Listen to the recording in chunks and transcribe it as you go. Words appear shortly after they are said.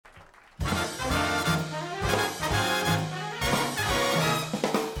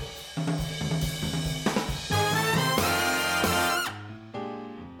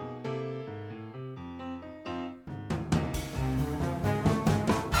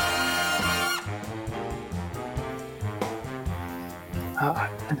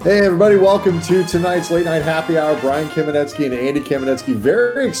Hey, everybody. Welcome to tonight's Late Night Happy Hour. Brian Kamenetsky and Andy Kamenetsky.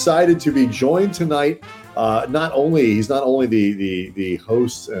 Very excited to be joined tonight. He's not only the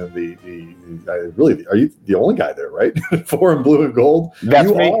host and really, are you the only guy there, right? Four in blue and gold. That's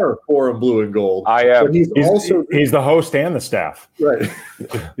you me. Are four in blue and gold. I am. But he's the host and the staff. Right.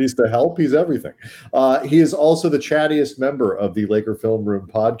 He's the help. He's everything. He is also the chattiest member of the Laker Film Room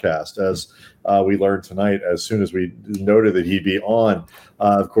podcast, as we learned tonight, as soon as we noted that he'd be on,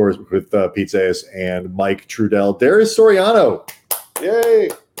 of course, with Pete Zayas and Mike Trudell. Darius Soriano. Yay.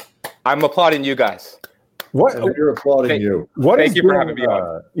 I'm applauding you guys. What? And you're applauding you. Thank you for having me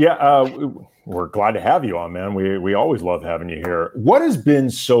on. We're glad to have you on, man. We always love having you here. What has been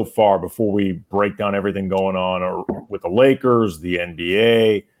so far, before we break down everything going on with the Lakers, the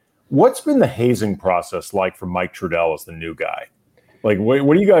NBA, what's been the hazing process like for Mike Trudell as the new guy? Like, what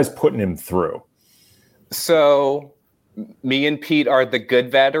are you guys putting him through? So me and Pete are the good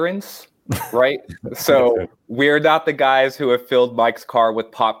veterans, right? So we're not the guys who have filled Mike's car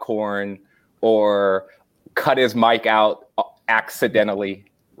with popcorn or cut his mic out accidentally,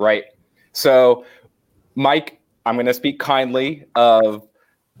 right? So Mike, I'm going to speak kindly of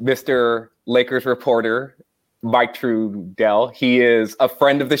Mr. Lakers reporter, Mike Trudell. He is a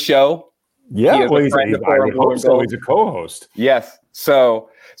friend of the show. Yeah, he's a co-host. Yes. So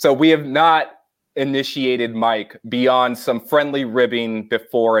we have not initiated Mike beyond some friendly ribbing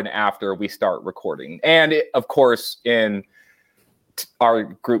before and after we start recording. And of course, in our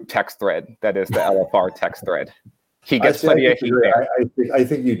group text thread, that is the LFR text thread. He gets plenty of heat there. I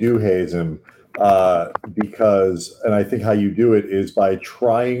think you do haze him because, and I think how you do it is by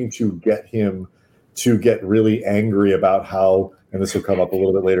trying to get him to get really angry about how, and this will come up a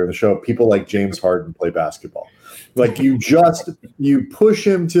little bit later in the show, people like James Harden play basketball. Like you push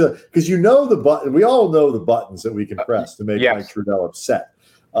him to, because you know the button, we all know the buttons that we can press to make Mike Trudell upset.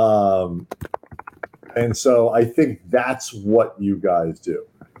 And so I think that's what you guys do.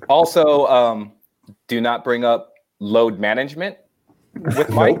 Also, do not bring up load management with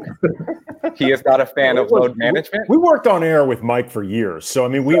Mike. He is not a fan of load management. We worked on air with Mike for years. So, I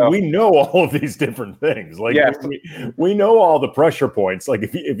mean, we know all of these different things. Like, we know all the pressure points. Like,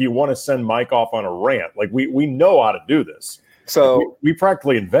 if you want to send Mike off on a rant, like, we know how to do this. So we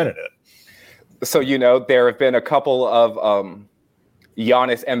practically invented it. So, there have been a couple of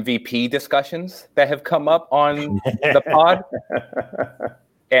Giannis MVP discussions that have come up on the pod.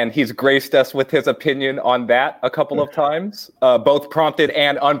 And he's graced us with his opinion on that a couple of times, both prompted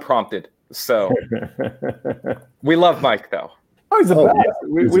and unprompted. So we love Mike, though. Oh, he's the best.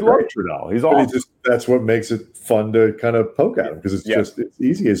 We love Trudell. He's awesome. That's what makes it fun to kind of poke at him, because it's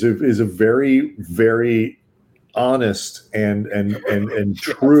easy. Is a very, very honest and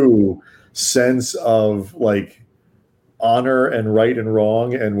true sense of like honor and right and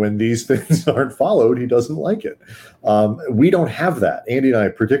wrong, and when these things aren't followed, he doesn't like it. We don't have that. Andy and I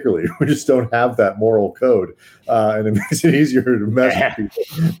particularly, we just don't have that moral code, and it makes it easier to mess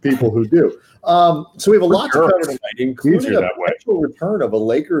with people who do. So we have a lot to cover tonight, including a potential return of a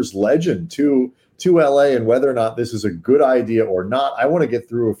Lakers legend to LA, and whether or not this is a good idea or not. I want to get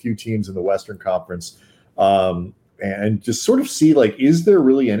through a few teams in the Western Conference, and just sort of see, like, is there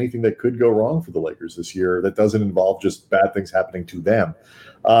really anything that could go wrong for the Lakers this year that doesn't involve just bad things happening to them?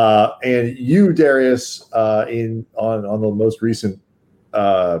 And you, Darius, on the most recent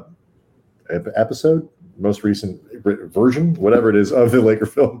episode, most recent version, whatever it is, of the Laker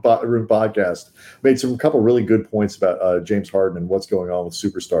Film Room podcast, made some couple really good points about James Harden and what's going on with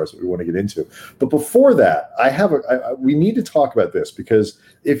superstars that we want to get into. But before that, we need to talk about this, because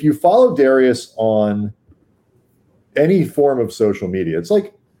if you follow Darius on any form of social media, it's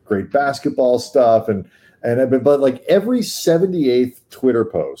like great basketball stuff, but like every 78th Twitter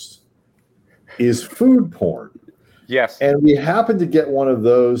post is food porn. Yes. And we happen to get one of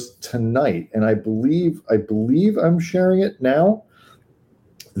those tonight, and I believe I'm sharing it now.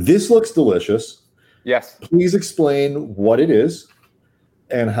 This looks delicious. Yes. Please explain what it is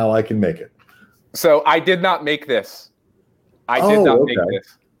and how I can make it. So I did not make this. I did not make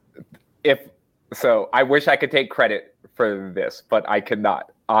this. So I wish I could take credit for this, but I could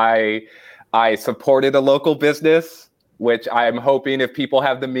not. I supported a local business, which I'm hoping, if people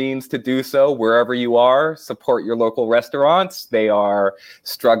have the means to do so, wherever you are, support your local restaurants. They are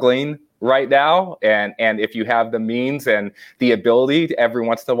struggling right now. And if you have the means and the ability to, every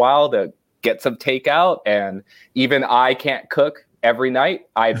once in a while, to get some takeout, and even I can't cook every night.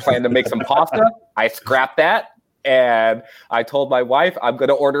 I plan to make some pasta. I scrapped that. And I told my wife, I'm going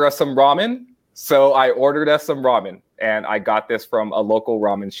to order us some ramen. So I ordered us some ramen, and I got this from a local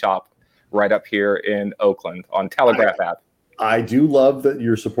ramen shop right up here in Oakland on Telegraph Ave. I do love that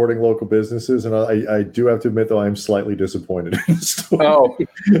you're supporting local businesses, and I do have to admit, though, I'm slightly disappointed in the story. Oh,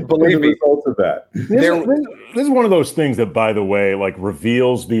 believe me, result of that. This is one of those things that, by the way, like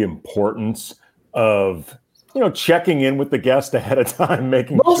reveals the importance of checking in with the guest ahead of time,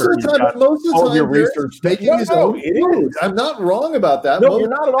 making sure most of the time, your research making his own food. I'm not wrong about that. No, you're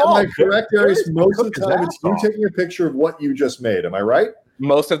not at all. Am I correct, Darius? Most of the time, it's you taking a picture of what you just made. Am I right?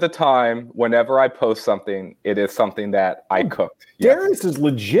 Most of the time, whenever I post something, it is something that I cooked. Yes. Darius is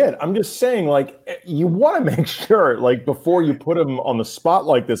legit. I'm just saying, like, you want to make sure, like, before you put him on the spot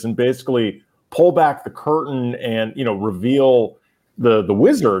like this and basically pull back the curtain and, reveal the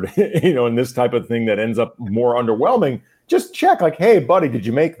wizard, in this type of thing that ends up more underwhelming, just check, like, hey, buddy, did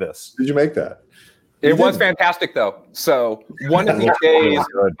you make this? Did you make that? It was fantastic, though. So one of these days,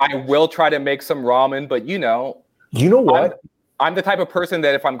 I will try to make some ramen, but you know what? I'm the type of person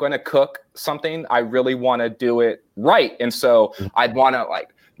that if I'm going to cook something, I really want to do it right. And so I'd want to like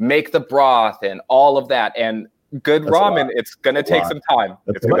make the broth and all of that. And good ramen, it's going to take some time.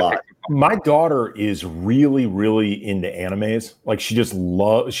 My daughter is really, really into animes. Like she's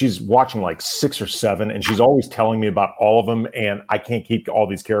watching like 6 or 7 and she's always telling me about all of them. And I can't keep all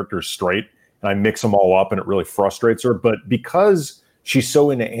these characters straight and I mix them all up and it really frustrates her. But because she's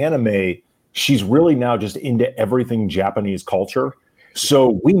so into anime, she's really now just into everything Japanese culture.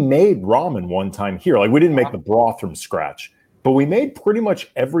 So we made ramen one time here. Like we didn't make the broth from scratch, but we made pretty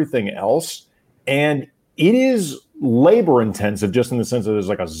much everything else. And it is labor intensive just in the sense that there's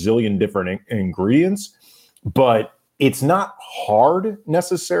like a zillion different ingredients, but it's not hard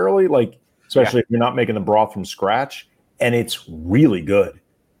necessarily, like especially if you're not making the broth from scratch. And it's really good.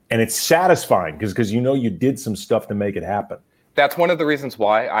 And it's satisfying because you did some stuff to make it happen. That's one of the reasons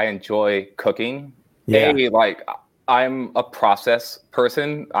why I enjoy cooking. Like I'm a process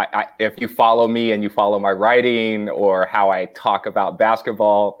person. If you follow me and you follow my writing or how I talk about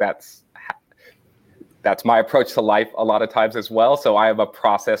basketball, that's my approach to life a lot of times as well. So I am a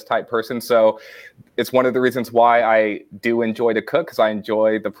process type person. So it's one of the reasons why I do enjoy to cook, because I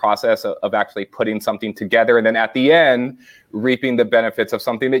enjoy the process of actually putting something together and then at the end reaping the benefits of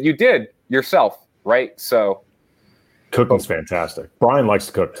something that you did yourself, right? So cooking's fantastic. Brian likes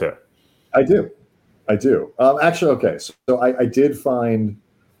to cook too. I do. Actually, okay. So I did find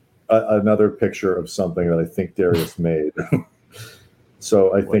another picture of something that I think Darius made.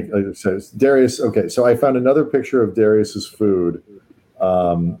 So I think it says Darius. Okay. So I found another picture of Darius's food.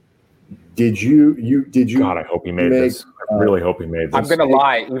 Did you? God, I hope he made this. I really hope he made this. I'm going to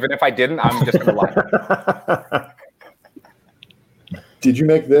lie. Even if I didn't, I'm just going to lie. Did you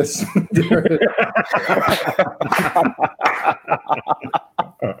make this?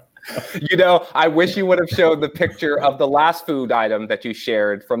 I wish you would have showed the picture of the last food item that you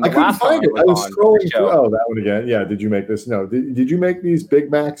shared from the last time. I was scrolling through. Oh, that one again. Yeah. Did you make this? No. Did you make these Big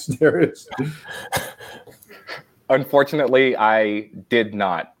Macs, Darius? Unfortunately, I did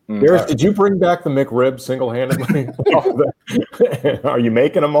not. Darius, did you bring back the McRib single-handedly? Are you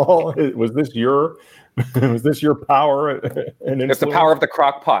making them all? Was this your power and influence? It's the power of the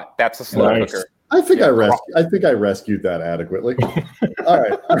crock pot. That's a slow cooker. I think I rescued that adequately. All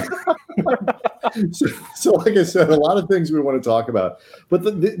right. So like I said, a lot of things we want to talk about, but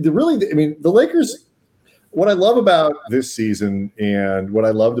the Lakers. What I love about this season and what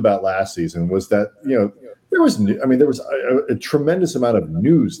I loved about last season was that there was a tremendous amount of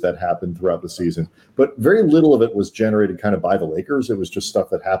news that happened throughout the season, but very little of it was generated kind of by the Lakers. It was just stuff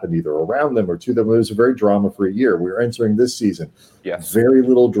that happened either around them or to them. It was a very drama-free year. We were entering this season. Yes. Very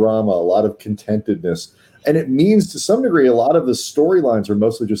little drama, a lot of contentedness. And it means to some degree, a lot of the storylines are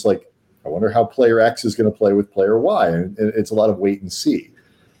mostly just like, I wonder how player X is going to play with player Y. And it's a lot of wait and see.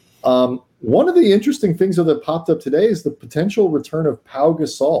 One of the interesting things that popped up today is the potential return of Pau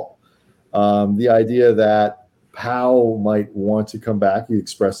Gasol. The idea that Pau might want to come back. He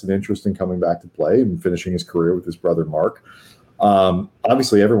expressed an interest in coming back to play and finishing his career with his brother Mark.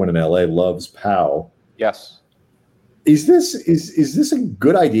 Obviously, everyone in LA loves Pau. Yes. Is this a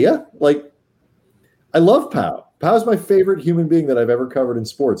good idea? Like, I love Pau. Pau's my favorite human being that I've ever covered in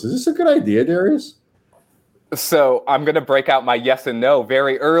sports. Is this a good idea, Darius? So I'm going to break out my yes and no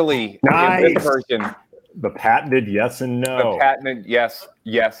very early in this version. The patented yes and no. The patented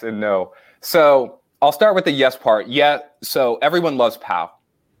yes and no. So I'll start with the yes part. Yeah. So everyone loves Pau,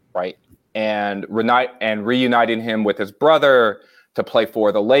 right? And reuniting him with his brother to play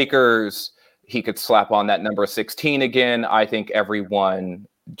for the Lakers. He could slap on that number 16 again. I think everyone,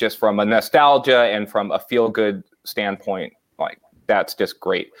 just from a nostalgia and from a feel-good standpoint, like that's just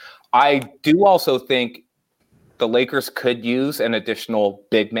great. I do also think the Lakers could use an additional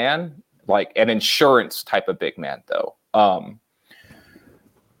big man, like an insurance type of big man, though. The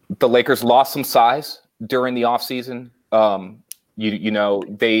Lakers lost some size during the offseason.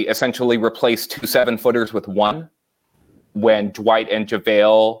 They essentially replaced 2 7-footers with one when Dwight and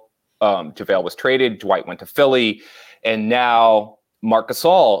JaVale was traded. Dwight went to Philly, and now Marc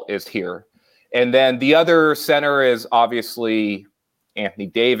Gasol is here. And then the other center is obviously Anthony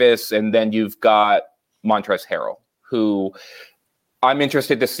Davis, and then you've got Montrezl Harrell, who I'm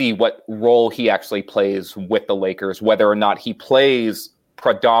interested to see what role he actually plays with the Lakers, whether or not he plays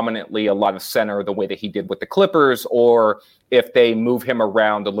predominantly a lot of center the way that he did with the Clippers, or if they move him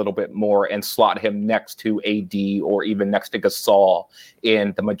around a little bit more and slot him next to AD or even next to Gasol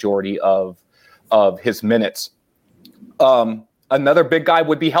in the majority of his minutes. Another big guy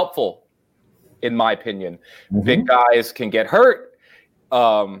would be helpful, in my opinion. Mm-hmm. Big guys can get hurt.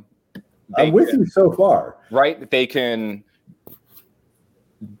 I'm with you so far. Right? They can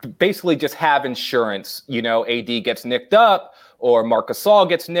basically just have insurance. AD gets nicked up or Marc Gasol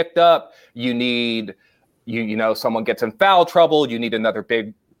gets nicked up. You need, someone gets in foul trouble. You need another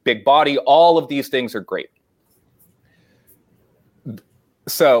big body. All of these things are great.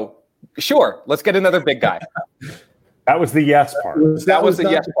 So, sure, let's get another big guy. That was the yes part. That was the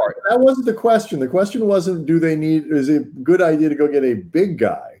yes part. That wasn't the question. The question wasn't, is it a good idea to go get a big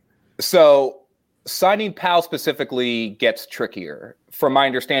guy? So signing Powell specifically gets trickier. From my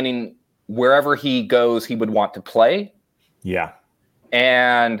understanding, wherever he goes, he would want to play. Yeah.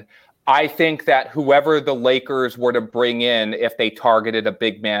 And I think that whoever the Lakers were to bring in, if they targeted a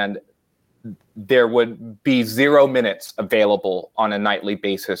big man, there would be 0 minutes available on a nightly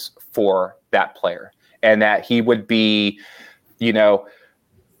basis for that player. And that he would be,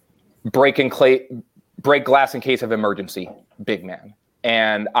 break glass in case of emergency, big man.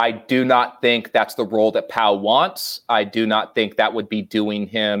 And I do not think that's the role that Powell wants. I do not think that would be doing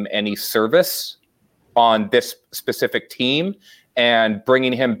him any service on this specific team. And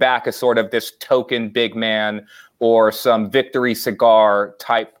bringing him back as sort of this token big man or some victory cigar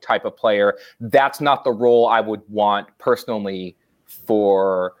type of player, that's not the role I would want personally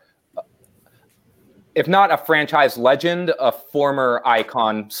for, if not a franchise legend, a former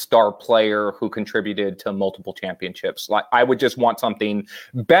icon star player who contributed to multiple championships. Like, I would just want something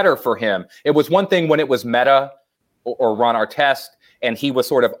better for him. It was one thing when it was Meta or Ron Artest, and he was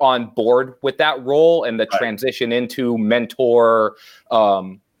sort of on board with that role and the transition into mentor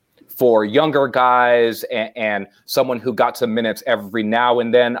for younger guys and someone who got some minutes every now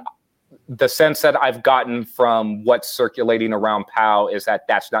and then. The sense that I've gotten from what's circulating around Powell is that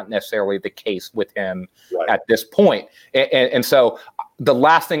that's not necessarily the case with him at this point. And so the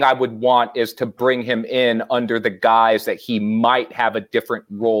last thing I would want is to bring him in under the guise that he might have a different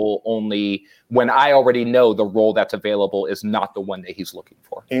role, only when I already know the role that's available is not the one that he's looking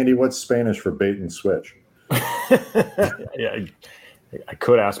for. Andy, what's Spanish for bait and switch? Yeah, I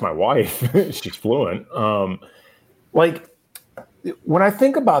could ask my wife. She's fluent. When I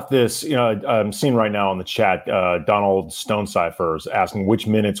think about this, I'm seeing right now on the chat, Donald Stonecipher is asking which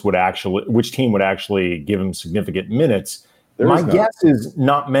team would actually give him significant minutes. My guess is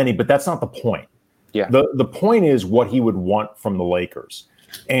not many, but that's not the point. Yeah. The point is what he would want from the Lakers.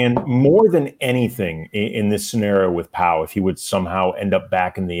 And more than anything in this scenario with Powell, if he would somehow end up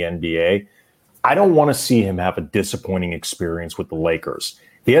back in the NBA, I don't want to see him have a disappointing experience with the Lakers.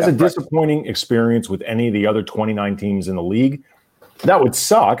 If he has a disappointing experience with any of the other 29 teams in the league, that would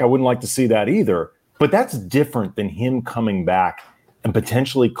suck. I wouldn't like to see that either. But that's different than him coming back and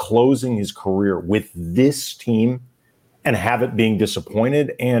potentially closing his career with this team and have it being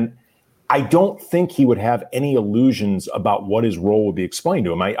disappointed. And I don't think he would have any illusions about what his role would be explained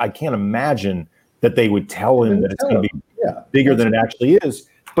to him. I can't imagine that they would tell him that it's going to be bigger than it actually is.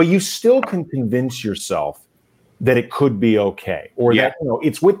 But you still can convince yourself that it could be okay, or that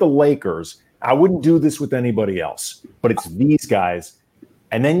it's with the Lakers. I wouldn't do this with anybody else, but it's these guys.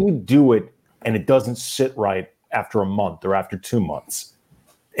 And then you do it, and it doesn't sit right after a month or after 2 months.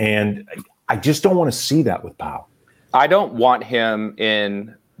 And I just don't want to see that with Powell. I don't want him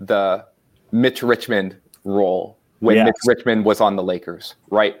in the Mitch Richmond role when Mitch Richmond was on the Lakers,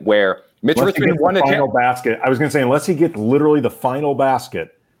 right? Where Mitch Richmond won a final basket. I was going to say, unless he gets literally the final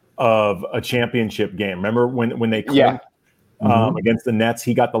basket of a championship game. Remember when they clinched against the Nets,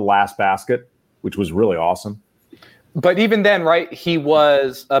 he got the last basket, which was really awesome. But even then, right, he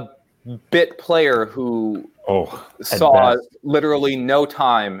was a bit player who saw literally no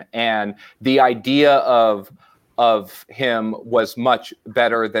time, and the idea of him was much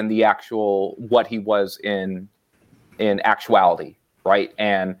better than the actual what he was in actuality, right?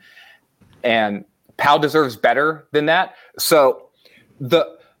 And Powell deserves better than that. So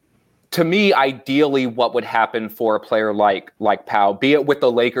to me, ideally, what would happen for a player like Pau, be it with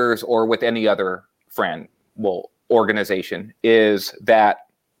the Lakers or with any other organization, is that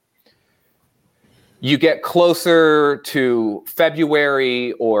you get closer to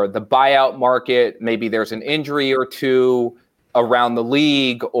February or the buyout market. Maybe there's an injury or two around the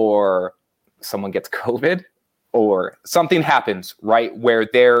league, or someone gets COVID, or something happens, right, where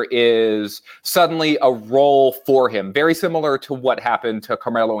there is suddenly a role for him, very similar to what happened to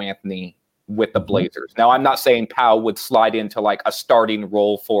Carmelo Anthony with the Blazers. Now, I'm not saying Pau would slide into like a starting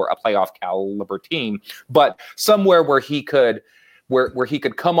role for a playoff caliber team, but somewhere where he could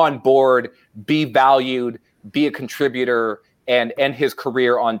come on board, be valued, be a contributor, and end his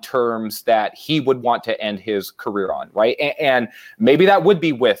career on terms that he would want to end his career on, right? And maybe that would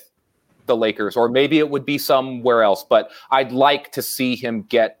be with the Lakers, or maybe it would be somewhere else, but I'd like to see him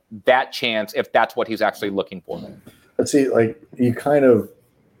get that chance if that's what he's actually looking for. Let's see, like, you kind of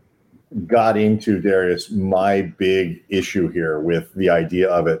got into, Darius, my big issue here with the idea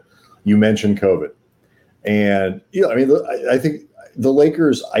of it. You mentioned COVID. And, I mean, I think the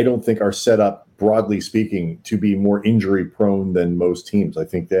Lakers, I don't think, are set up, broadly speaking, to be more injury prone than most teams. I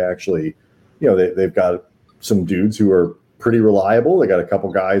think they actually, they've got some dudes who are pretty reliable. They got a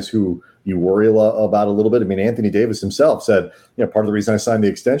couple guys who you worry about a little bit. I mean, Anthony Davis himself said, part of the reason I signed the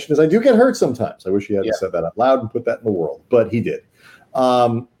extension is I do get hurt sometimes. I wish he hadn't said that out loud and put that in the world, but he did.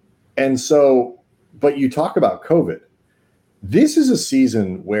 And so, but you talk about COVID. This is a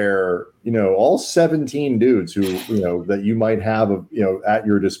season where, all 17 dudes who, that you might have, at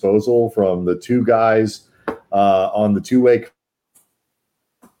your disposal, from the two guys on the two-way,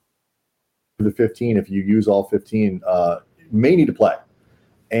 the 15, if you use all 15, may need to play.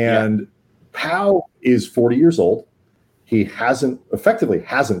 And Pau is 40 years old. He effectively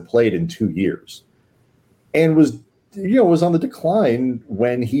hasn't played in 2 years, and was on the decline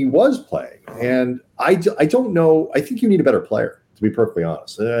when he was playing. And I don't know. I think you need a better player, to be perfectly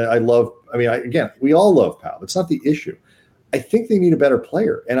honest. We all love Pau. That's not the issue. I think they need a better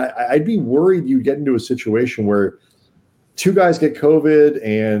player. And I'd be worried you get into a situation where two guys get COVID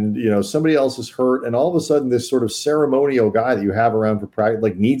and, somebody else is hurt. And all of a sudden this sort of ceremonial guy that you have around for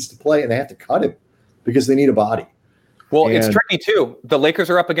practice, needs to play, and they have to cut him because they need a body. Well, it's tricky too. The Lakers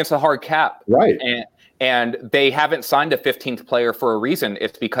are up against a hard cap. Right. And they haven't signed a 15th player for a reason.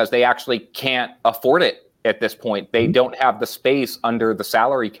 It's because they actually can't afford it at this point. They don't have the space under the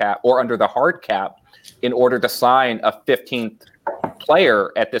salary cap or under the hard cap in order to sign a 15th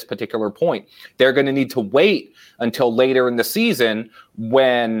player at this particular point. They're going to need to wait until later in the season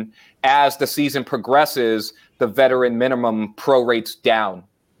when, as the season progresses, the veteran minimum prorates down,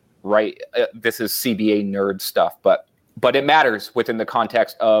 right? This is CBA nerd stuff, but it matters within the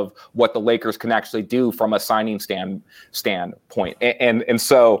context of what the Lakers can actually do from a signing standpoint. And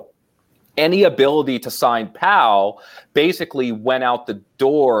so any ability to sign Pau basically went out the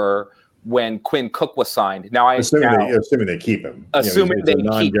door when Quinn Cook was signed. Now, assuming they keep him. Assuming they keep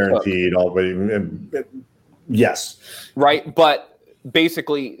non-guaranteed, yes. Right, but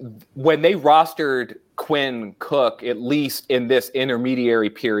basically when they rostered Quinn Cook, at least in this intermediary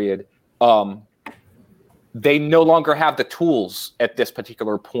period, they no longer have the tools at this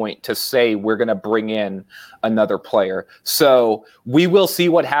particular point to say we're going to bring in another player. So we will see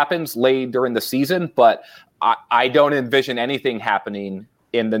what happens later in the season, but I don't envision anything happening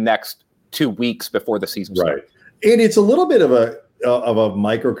in the next 2 weeks before the season starts. Right. And it's a little bit of a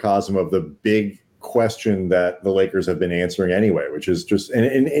microcosm of the big question that the Lakers have been answering anyway, which is just, and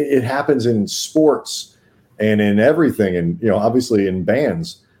it happens in sports and in everything. And, obviously in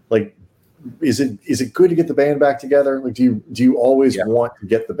bands, is it good to get the band back together? Do you always want to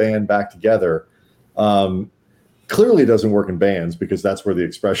get the band back together? Clearly it doesn't work in bands because that's where the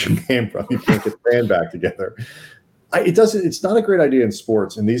expression came from. You can't get the band back together. It's not a great idea in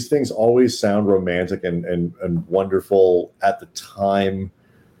sports. And these things always sound romantic and wonderful at the time.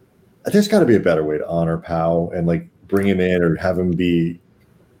 There's got to be a better way to honor Pau and bring him in or have him be.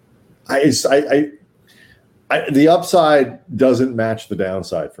 The upside doesn't match the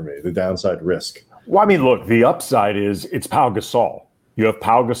downside for me. The downside risk. Well, I mean, look, the upside is it's Pau Gasol. You have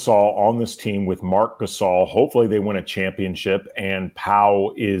Pau Gasol on this team with Marc Gasol. Hopefully they win a championship, and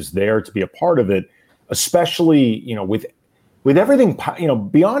Pau is there to be a part of it, especially, with everything,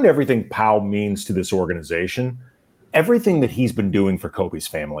 beyond everything Pau means to this organization, everything that he's been doing for Kobe's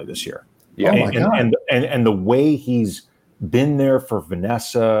family this year. Yeah. And the way he's been there for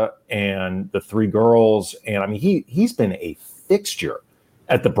Vanessa and the three girls. And I mean, he's been a fixture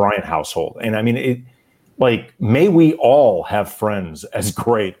at the Bryant household. And I mean, may we all have friends as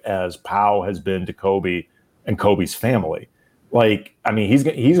great as Pau has been to Kobe and Kobe's family. Like, I mean, he's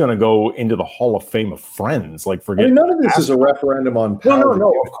going to go into the Hall of Fame of Friends. Like, forget. I mean, none of this is a referendum on power.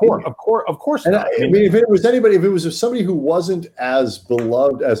 No. Of course and not. I mean, if it was anybody, if it was somebody who wasn't as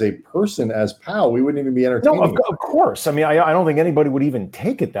beloved as a person as Powell, we wouldn't even be entertaining. No, of course. I mean, I don't think anybody would even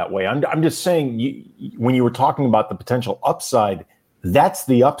take it that way. I'm just saying, when you were talking about the potential upside, that's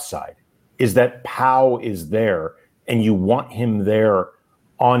the upside, is that Powell is there, and you want him there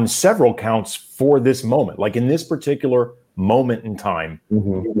on several counts for this moment. Like in this particular moment in time,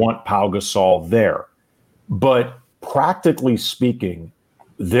 you want Pau Gasol there. But practically speaking,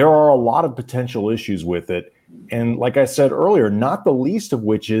 there are a lot of potential issues with it. And like I said earlier, not the least of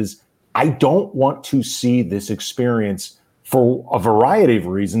which is I don't want to see this experience, for a variety of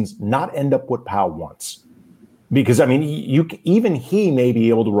reasons, not end up what Pau wants. Because, I mean, even he may be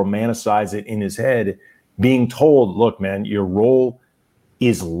able to romanticize it in his head, being told, look, man, your role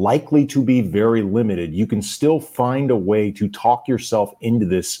is likely to be very limited. You can still find a way to talk yourself into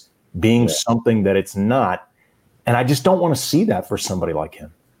this being something that it's not. And I just don't want to see that for somebody like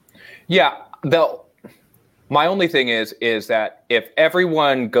him. Yeah. My only thing is that if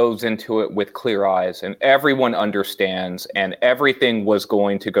everyone goes into it with clear eyes and everyone understands and everything was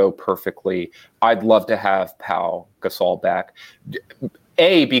going to go perfectly, I'd love to have Pau Gasol back.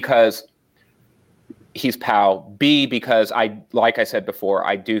 A, because he's Pau. B, because like I said before,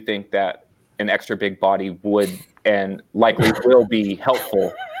 I do think that an extra big body would and likely will be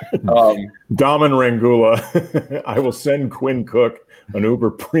helpful. Daman Rangula, I will send Quinn Cook an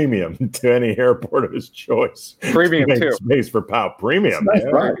Uber Premium to any airport of his choice. Premium to make too. Space for Pau. Premium. Nice,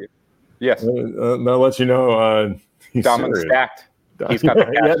 right? Yes. That lets you know he's Daman's serious. stacked. He's got the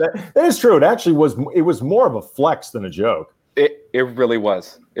cash. Yeah, that is true. It actually was more of a flex than a joke. It really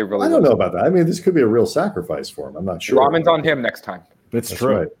was. It really. I don't know about that. I mean, this could be a real sacrifice for him. I'm not sure. Ramen's on him next time. That's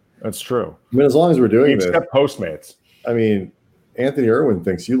true. Right. That's true. I mean, as long as we're doing this, except Postmates. I mean, Anthony Irwin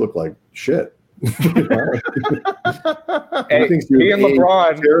thinks you look like shit. Hey, me and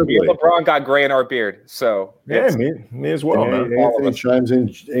LeBron got gray in our beard, so yeah, me as well. Man. Anthony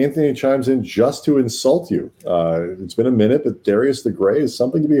chimes in just to insult you. It's been a minute, but Darius the Gray is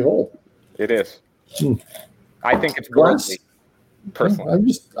something to behold. It is. I think it's worthy,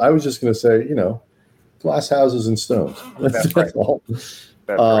 personally. I was just going to say, glass houses and stones. That's right. all. That's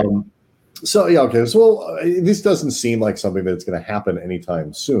right. So yeah, okay. So this doesn't seem like something that's going to happen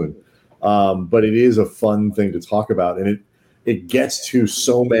anytime soon. But it is a fun thing to talk about, and it gets to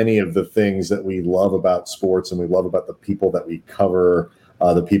so many of the things that we love about sports, and we love about the people that we cover,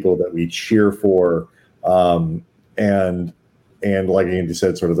 the people that we cheer for, and like Andy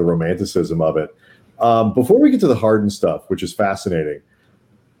said, sort of the romanticism of it. Before we get to the Harden stuff, which is fascinating,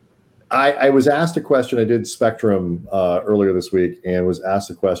 I was asked a question. I did Spectrum earlier this week, and was asked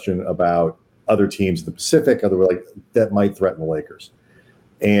a question about other teams in the Pacific, that might threaten the Lakers.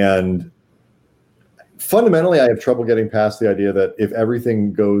 And fundamentally, I have trouble getting past the idea that if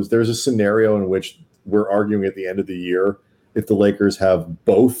everything goes, there's a scenario in which we're arguing at the end of the year if the Lakers have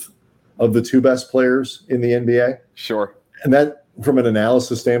both of the two best players in the NBA. Sure. And that, from an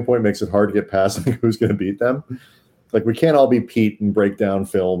analysis standpoint, makes it hard to get past who's going to beat them. Like, we can't all be Pete and break down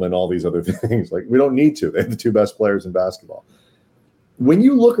film and all these other things. Like, we don't need to. They have the two best players in basketball. When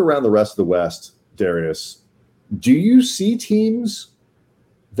you look around the rest of the West, Darius, do you see teams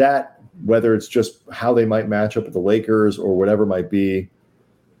that, whether it's just how they might match up with the Lakers or whatever might be,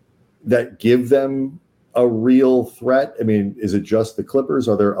 that give them a real threat? I mean, is it just the Clippers?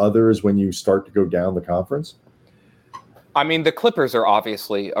 Are there others when you start to go down the conference? I mean, the Clippers are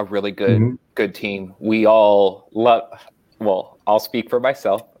obviously a really good team. We all love, well, I'll speak for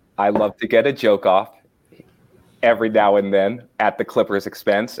myself. I love to get a joke off every now and then at the Clippers'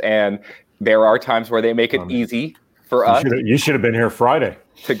 expense. And there are times where they make it easy for us. You should have been here Friday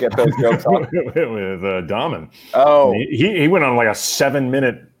to get those jokes off. With Daman. Oh. He went on like a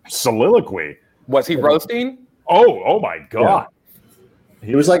 7-minute soliloquy. Was he roasting? Oh my God. Yeah.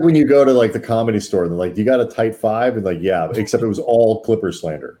 It was like when you go to like the Comedy Store and they're like, you got a tight five? And like, yeah, except it was all Clipper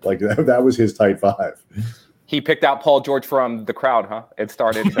slander. Like that was his tight five. He picked out Paul George from the crowd, huh? It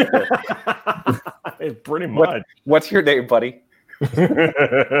started. Pretty much. What's your name, buddy?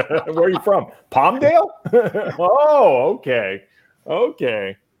 Where are you from? Palmdale? Oh, okay.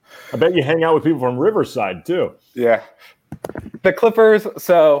 I bet you hang out with people from Riverside too. Yeah. The Clippers.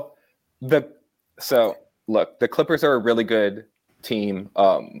 So look, the Clippers are a really good team.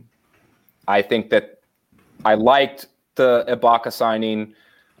 I think that I liked the Ibaka signing.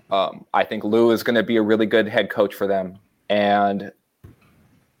 I think Lou is going to be a really good head coach for them. And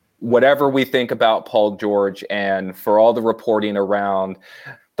whatever we think about Paul George and for all the reporting around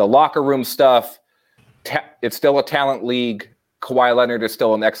the locker room stuff, it's still a talent league. Kawhi Leonard is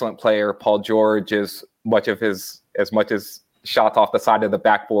still an excellent player. Paul George is as much as shots off the side of the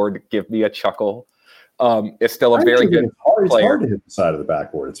backboard give me a chuckle. It's still a very good player. It's hard to hit the side of the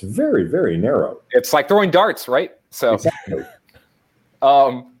backboard. It's very, very narrow. It's like throwing darts, right? So exactly.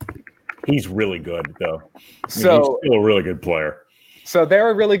 He's really good, though. He's still a really good player. So they're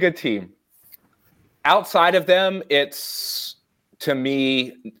a really good team. Outside of them, it's, to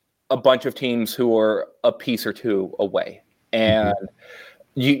me, a bunch of teams who are a piece or two away. And,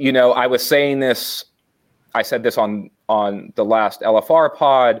 you know, I was saying this, I said this on the last LFR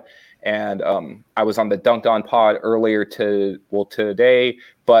pod, and I was on the Dunked On pod earlier today,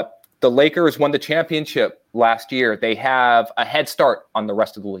 but the Lakers won the championship last year. They have a head start on the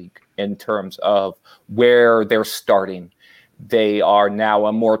rest of the league in terms of where they're starting. They are now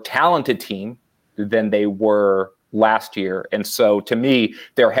a more talented team than they were last year. And so to me,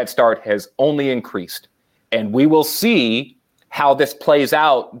 their head start has only increased. And we will see how this plays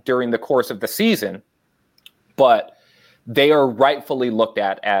out during the course of the season. But they are rightfully looked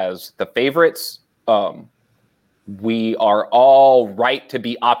at as the favorites. We are all right to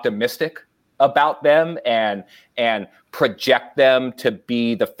be optimistic about them and project them to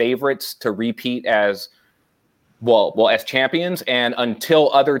be the favorites to repeat as as champions. And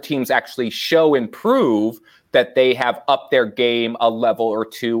until other teams actually show and prove that they have upped their game a level or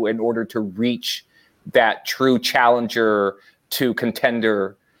two in order to reach that true challenger to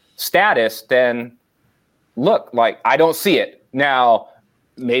contender status, then look, like, I don't see it. Now,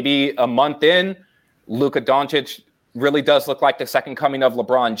 maybe a month in, Luka Doncic really does look like the second coming of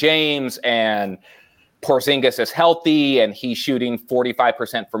LeBron James, and Porzingis is healthy and he's shooting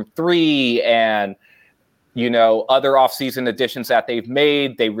 45% from three, and, you know, other offseason additions that they've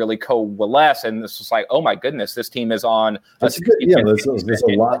made, they really coalesce, and this is like, oh my goodness, this team is on there's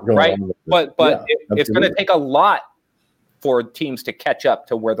a lot going on. But it's going to take a lot for teams to catch up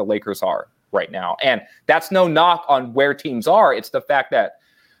to where the Lakers are right now. And that's no knock on where teams are. It's the fact that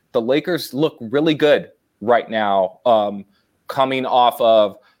the Lakers look really good right now, coming off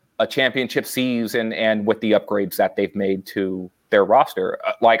of a championship season and with the upgrades that they've made to their roster.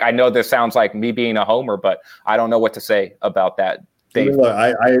 Like, I know this sounds like me being a homer, but I don't know what to say about that. Look,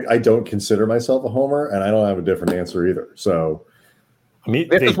 I don't consider myself a homer, and I don't have a different answer either. So, I mean,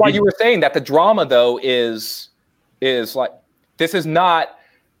 this is why you were saying that the drama, though, is like, this is not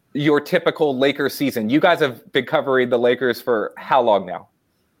your typical Lakers season. You guys have been covering the Lakers for how long now?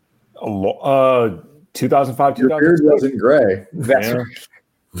 2005, your beard wasn't gray. That's right.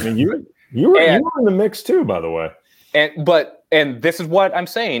 I mean, you were in the mix too, by the way. And this is what I'm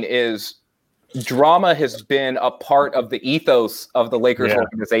saying is drama has been a part of the ethos of the Lakers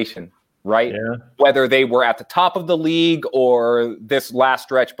organization, right? Yeah. Whether they were at the top of the league or this last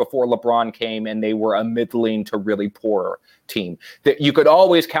stretch before LeBron came and they were a middling to really poor team, that you could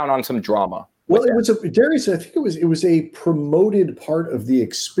always count on some drama. Well, it was Darius. I think it was a promoted part of the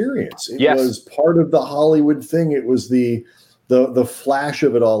experience. It was part of the Hollywood thing. It was the flash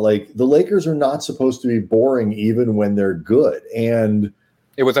of it all. Like, the Lakers are not supposed to be boring even when they're good, and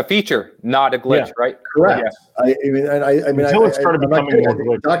it was a feature, not a glitch, right? Correct. Yeah. I mean, until it started becoming more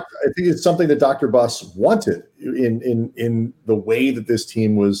glitch. I think it's something that Dr. Buss wanted in the way that this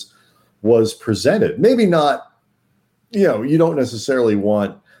team was presented. Maybe not. You know, you don't necessarily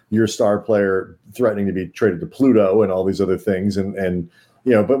want your star player threatening to be traded to Pluto and all these other things. And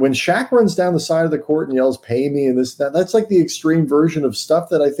you know, but when Shaq runs down the side of the court and yells, "Pay me," and that's like the extreme version of stuff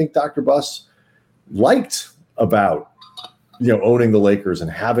that I think Dr. Buss liked about, you know, owning the Lakers and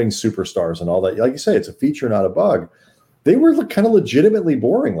having superstars and all that. Like you say, it's a feature, not a bug. They were kind of legitimately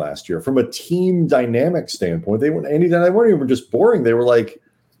boring last year from a team dynamic standpoint. They weren't even just boring. They were like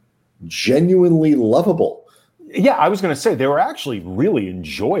genuinely lovable. Yeah, I was going to say they were actually really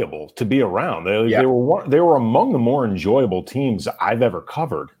enjoyable to be around. They were among the more enjoyable teams I've ever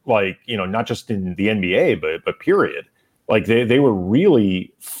covered. Like, you know, not just in the NBA, but period. Like, they were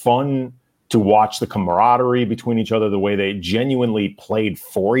really fun to watch, the camaraderie between each other, the way they genuinely played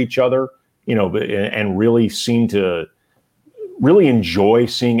for each other, you know, and really seemed to really enjoy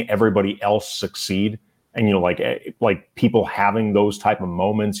seeing everybody else succeed. And, you know, like people having those type of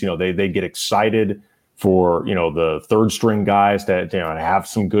moments, you know, they get excited for, you know, the third string guys that, you know, have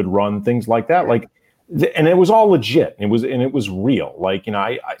some good run, things like that. Like, and it was all legit. It was real. Like, you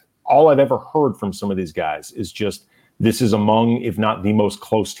know, all I've ever heard from some of these guys is just, this is among, if not the most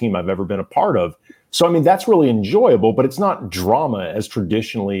close team I've ever been a part of. So, I mean, that's really enjoyable, but it's not drama as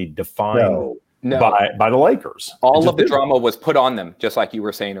traditionally defined by the Lakers. All of the drama was put on them, just like you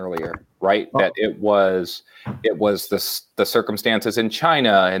were saying earlier, right? That it was the circumstances in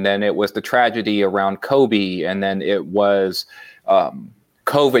China, and then it was the tragedy around Kobe, and then it was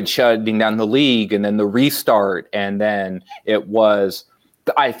COVID shutting down the league, and then the restart, and then it was,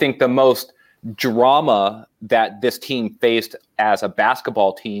 I think, the most drama that this team faced as a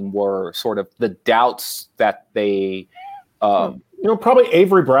basketball team were sort of the doubts that they probably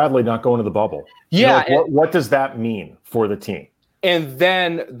Avery Bradley not going to the bubble. Yeah. What does that mean for the team? And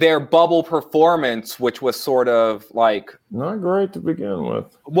then their bubble performance, which was sort of like not great to begin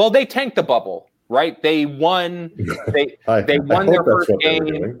with. Well, they tanked the bubble, right? They won. They won their first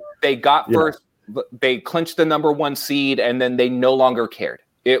game. They got first. They clinched the number 1 seed, and then they no longer cared.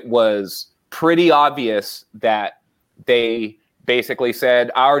 It was pretty obvious that they basically said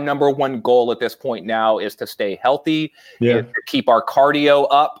our number 1 goal at this point now is to stay healthy, is to keep our cardio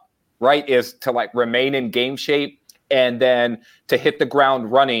up, right? Is to like remain in game shape, and then to hit the ground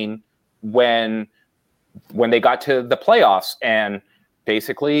running when they got to the playoffs. And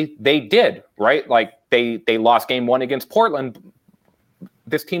basically they did, right? Like they lost game 1 against Portland.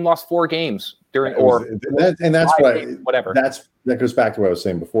 This team lost 4 games during that's whatever. That goes back to what I was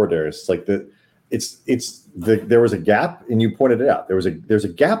saying before, Darius. It's like there was a gap, and you pointed it out. There's a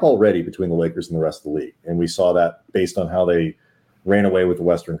gap already between the Lakers and the rest of the league, and we saw that based on how they ran away with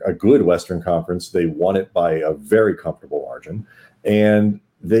a good Western Conference. They won it by a very comfortable margin, and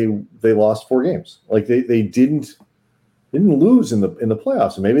they lost 4 games. Like they didn't lose in the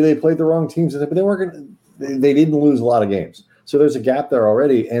playoffs, and maybe they played the wrong teams, but they didn't lose a lot of games. So there's a gap there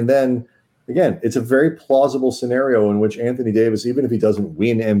already, and then. Again, it's a very plausible scenario in which Anthony Davis, even if he doesn't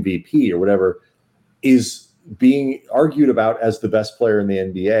win MVP or whatever, is being argued about as the best player in the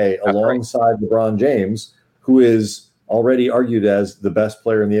NBA alongside LeBron James, who is already argued as the best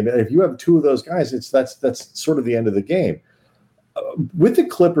player in the NBA. If you have 2 of those guys, that's sort of the end of the game. With the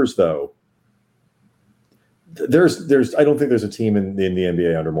Clippers, though, there's I don't think there's a team in the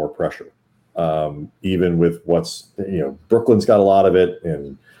NBA under more pressure. Even with Brooklyn's got a lot of it,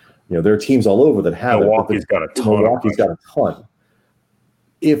 and there are teams all over that have Milwaukee's got a ton. Milwaukee's got a ton.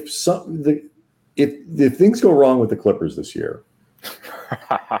 If things go wrong with the Clippers this year,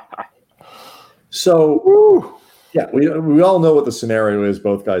 we all know what the scenario is.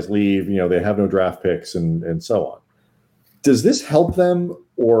 Both guys leave. They have no draft picks and so on. Does this help them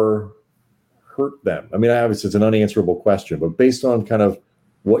or hurt them? I mean, obviously it's an unanswerable question, but based on kind of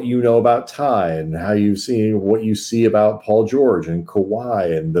what you know about Ty and what you see about Paul George and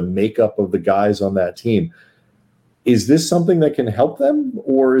Kawhi and the makeup of the guys on that team, is this something that can help them,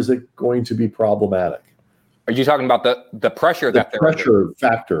 or is it going to be problematic? Are you talking about the pressure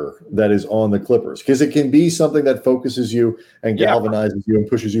factor that is on the Clippers? Because it can be something that focuses you and galvanizes you and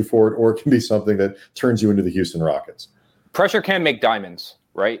pushes you forward, or it can be something that turns you into the Houston Rockets. Pressure can make diamonds,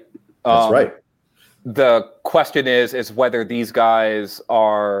 right? That's right. The question is whether these guys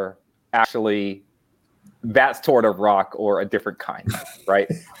are actually that sort of rock or a different kind, right?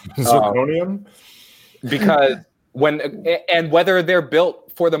 Zirconium? Because whether they're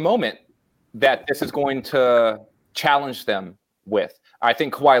built for the moment that this is going to challenge them with. I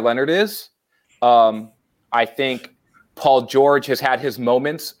think Kawhi Leonard is. I think Paul George has had his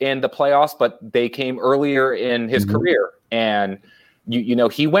moments in the playoffs, but they came earlier in his career. And,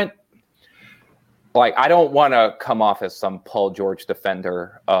 he went, like, I don't want to come off as some Paul George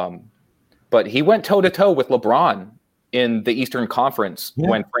defender, but he went toe-to-toe with LeBron in the Eastern Conference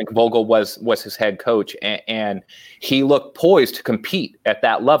when Frank Vogel was his head coach, and he looked poised to compete at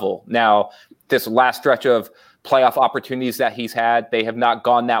that level. Now, this last stretch of playoff opportunities that he's had, they have not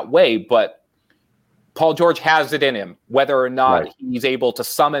gone that way, but Paul George has it in him. Whether or not he's able to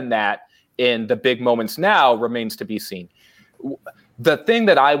summon that in the big moments now remains to be seen. The thing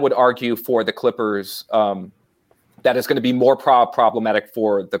that I would argue for the Clippers that is going to be more problematic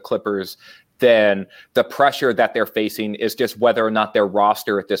for the Clippers than the pressure that they're facing is just whether or not their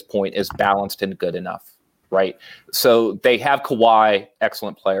roster at this point is balanced and good enough, right? So they have Kawhi,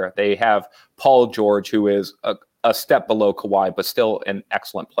 excellent player. They have Paul George, who is a step below Kawhi, but still an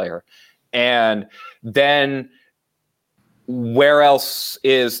excellent player. And then where else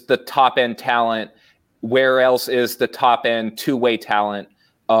is the top-end talent? Where else is the top-end two-way talent?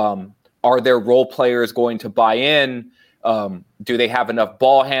 Are their role players going to buy in? Do they have enough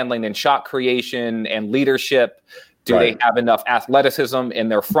ball handling and shot creation and leadership? Do they have enough athleticism in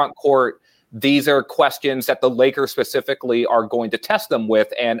their front court? These are questions that the Lakers specifically are going to test them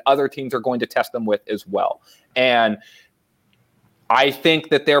with, and other teams are going to test them with as well. And I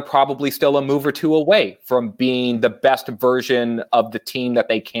think that they're probably still a move or two away from being the best version of the team that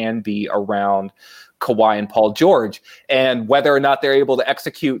they can be around Kawhi and Paul George. And whether or not they're able to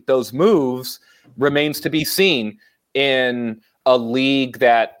execute those moves remains to be seen in a league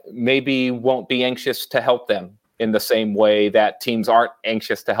that maybe won't be anxious to help them in the same way that teams aren't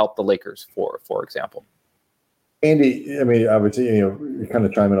anxious to help the Lakers, for example. Andy, I mean, I would say, you kind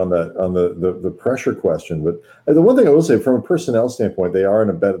of chime in on that, on the pressure question. But the one thing I will say, from a personnel standpoint, they are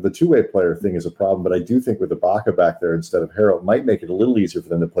in a better, the two-way player thing is a problem. But I do think with Ibaka back there instead of Harrell, it might make it a little easier for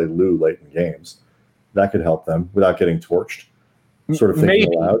them to play Lou late in games. That could help them without getting torched, sort of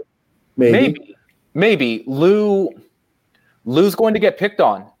thinking aloud. Maybe. Lou's going to get picked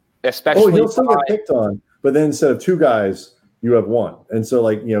on, especially. Oh, he'll still get picked on. But then instead of two guys, you have one. And so,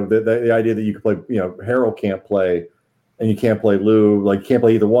 like, the idea that you could play, Harrell can't play and you can't play Lou, like, can't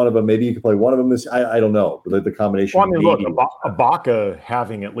play either one of them. Maybe you could play one of them. I don't know. But the combination. Well, I mean, look, Ibaka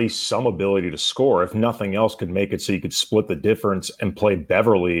having at least some ability to score, if nothing else, could make it so you could split the difference and play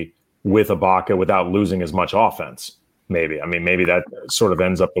Beverly with Ibaka without losing as much offense. Maybe. I mean, maybe that sort of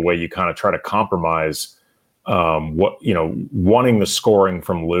ends up the way you kind of try to compromise wanting the scoring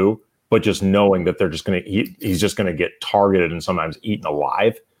from Lou, but just knowing that he's just going to get targeted and sometimes eaten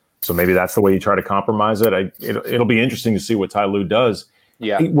alive. So maybe that's the way you try to compromise it. It'll be interesting to see what Ty Lue does.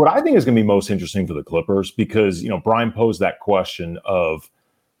 Yeah. What I think is going to be most interesting for the Clippers, because, Brian posed that question of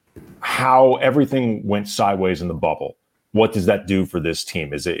how everything went sideways in the bubble. What does that do for this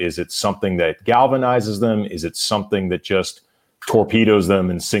team? Is it something that galvanizes them? Is it something that just torpedoes them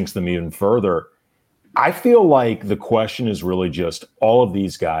and sinks them even further? I feel like the question is really just all of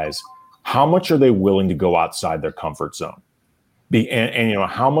these guys, how much are they willing to go outside their comfort zone? And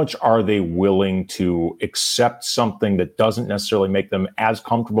how much are they willing to accept something that doesn't necessarily make them as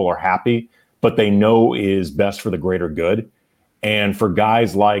comfortable or happy, but they know is best for the greater good? And for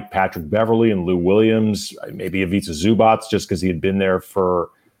guys like Patrick Beverly and Lou Williams, maybe Ivica Zubac, just because he had been there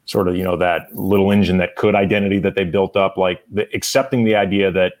for sort of, that little engine that could identity that they built up, like accepting the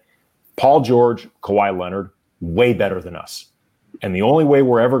idea that Paul George, Kawhi Leonard, way better than us. And the only way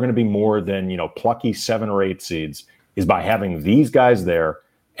we're ever going to be more than, plucky 7 or 8 seeds is by having these guys there.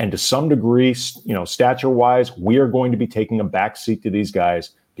 And to some degree, stature-wise, we are going to be taking a backseat to these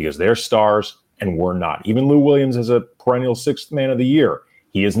guys because they're stars and we're not. Even Lou Williams is a perennial 6th man of the year.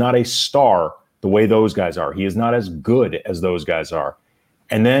 He is not a star the way those guys are. He is not as good as those guys are.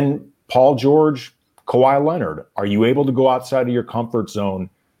 And then Paul George, Kawhi Leonard, are you able to go outside of your comfort zone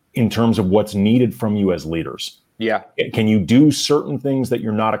in terms of what's needed from you as leaders? Yeah. Can you do certain things that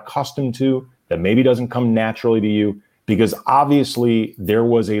you're not accustomed to, that maybe doesn't come naturally to you? Because obviously there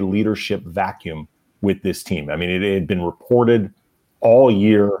was a leadership vacuum with this team. I mean, it had been reported all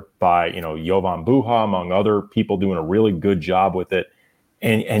year by, Jovan Buha, among other people, doing a really good job with it.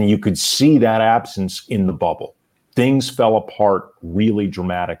 And you could see that absence in the bubble. Things fell apart really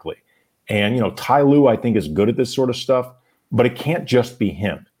dramatically. And, Ty Lue, I think, is good at this sort of stuff, but it can't just be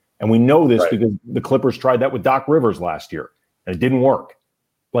him. And we know this because the Clippers tried that with Doc Rivers last year, and it didn't work.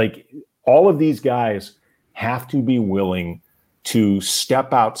 Like, all of these guys have to be willing to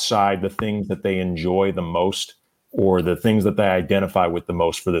step outside the things that they enjoy the most or the things that they identify with the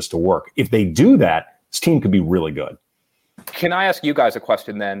most for this to work. If they do that, this team could be really good. Can I ask you guys a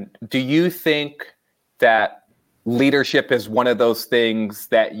question then? Do you think that leadership is one of those things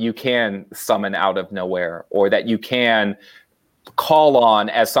that you can summon out of nowhere, or that you can call on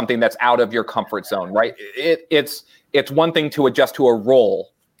as something that's out of your comfort zone, right? It's one thing to adjust to a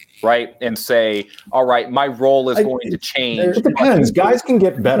role, right? And say, all right, my role is going to change. It depends. Guys can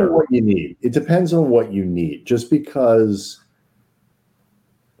get better. What you need. It depends on what you need. Just because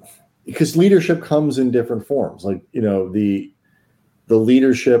leadership comes in different forms. Like, the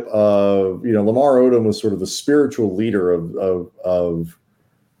leadership of, Lamar Odom was sort of the spiritual leader of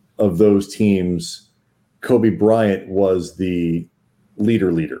those teams. Kobe Bryant was the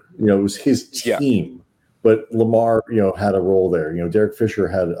leader. It was his team, but Lamar, had a role there. Derek Fisher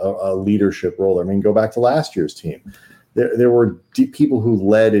had a leadership role there. I mean, go back to last year's team. There were people who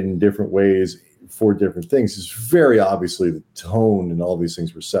led in different ways for different things. It's very obviously the tone and all these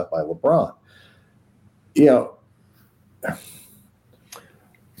things were set by LeBron. There's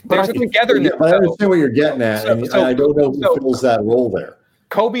a togetherness. I understand what you're getting at, and I don't know who fills that role there.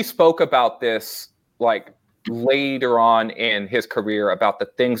 Kobe spoke about this like later on in his career about the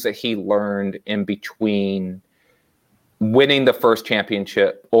things that he learned in between winning the first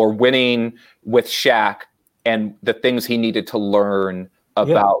championship or winning with Shaq and the things he needed to learn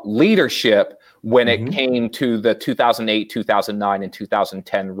about leadership when it came to the 2008, 2009, and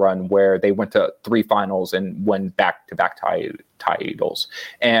 2010 run, where they went to 3 finals and won back-to-back titles.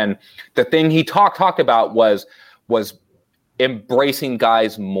 And the thing he talked about was embracing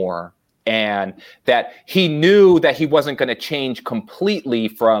guys more, and that he knew that he wasn't going to change completely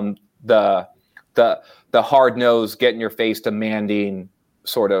from the hard-nosed, get in your face, demanding,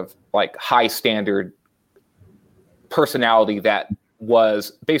 sort of like high standard personality that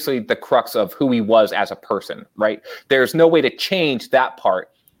was basically the crux of who he was as a person, right? There's no way to change that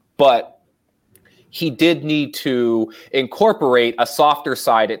part, but he did need to incorporate a softer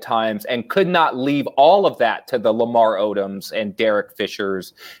side at times, and could not leave all of that to the Lamar Odoms and Derek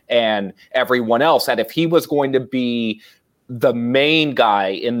Fishers and everyone else. That if he was going to be the main guy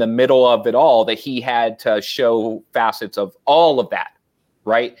in the middle of it all, that he had to show facets of all of that,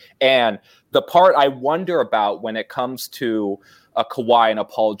 right? And the part I wonder about when it comes to a Kawhi and a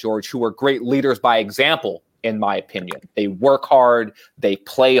Paul George, who are great leaders by example, in my opinion. They work hard, they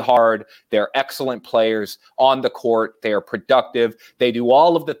play hard, they're excellent players on the court, they are productive, they do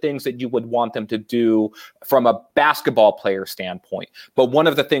all of the things that you would want them to do from a basketball player standpoint. But one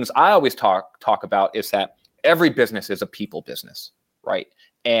of the things I always talk about is that every business is a people business, right?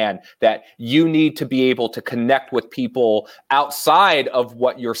 And that you need to be able to connect with people outside of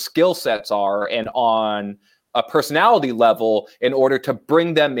what your skill sets are and on a personality level in order to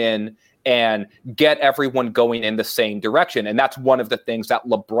bring them in and get everyone going in the same direction. And that's one of the things that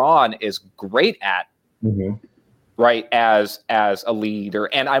LeBron is great at, right, as a leader.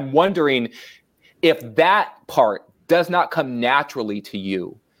 And I'm wondering if that part does not come naturally to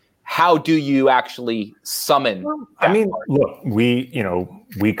you, how do you actually summon that part? Look,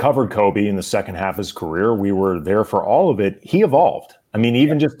 we covered Kobe in the second half of his career. We were there for all of it. He evolved. I mean,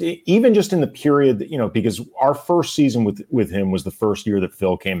 even just in the period that, because our first season with him was the first year that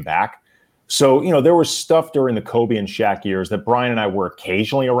Phil came back. So, there was stuff during the Kobe and Shaq years that Brian and I were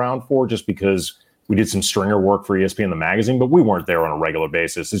occasionally around for, just because we did some stringer work for ESPN the magazine, but we weren't there on a regular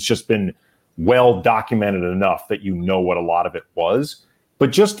basis. It's just been well documented enough that what a lot of it was.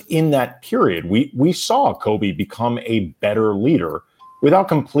 But just in that period, we saw Kobe become a better leader without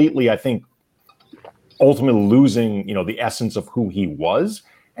completely, I think, ultimately losing, the essence of who he was.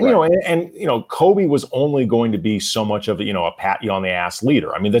 And, right. Kobe was only going to be so much of a pat you on the ass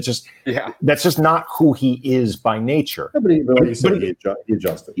leader. I mean, that's just not who he is by nature. But he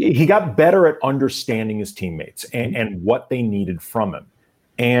adjusted. He got better at understanding his teammates and what they needed from him.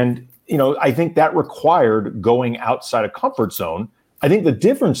 And, I think that required going outside of comfort zone. I think the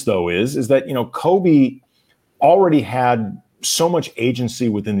difference, though, is that, Kobe already had so much agency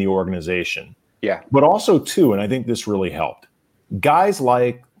within the organization. Yeah. But also, too, and I think this really helped, guys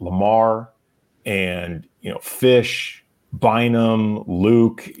like Lamar and, Fish, Bynum,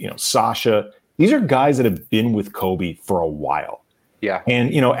 Luke, Sasha, these are guys that have been with Kobe for a while. Yeah.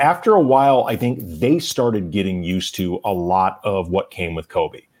 And, after a while, I think they started getting used to a lot of what came with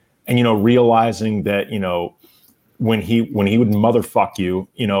Kobe. And, realizing that, when he would motherfuck you,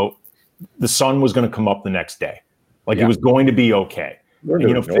 the sun was going to come up the next day. Like it was going to be okay.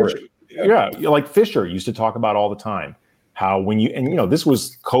 And, like Fisher used to talk about all the time, how this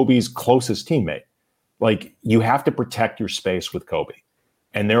was Kobe's closest teammate. Like, you have to protect your space with Kobe.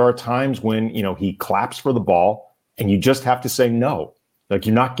 And there are times when, he claps for the ball and you just have to say no. Like,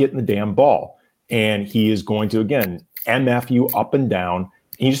 you're not getting the damn ball. And he is going to, again, MF you up and down.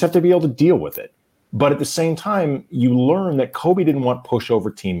 And you just have to be able to deal with it. But at the same time, you learn that Kobe didn't want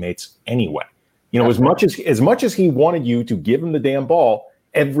pushover teammates anyway. As much as he wanted you to give him the damn ball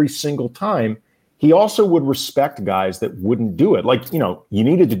every single time, he also would respect guys that wouldn't do it. Like, you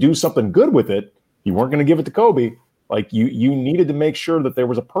needed to do something good with it. You weren't going to give it to Kobe. Like, you needed to make sure that there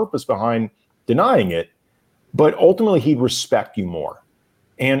was a purpose behind denying it. But ultimately, he'd respect you more.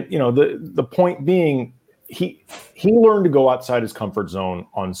 And, the point being, he learned to go outside his comfort zone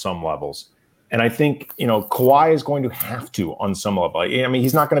on some levels. And I think, Kawhi is going to have to on some level. I mean,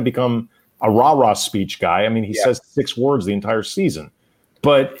 he's not going to become a rah-rah speech guy. I mean, he says 6 words the entire season.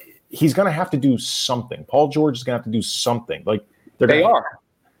 But he's going to have to do something. Paul George is going to have to do something. Like, they're going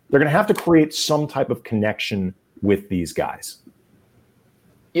to have to create some type of connection with these guys.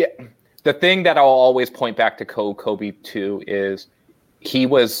 Yeah. The thing that I'll always point back to Kobe too is he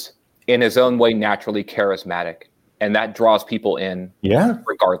was in his own way naturally charismatic, and that draws people in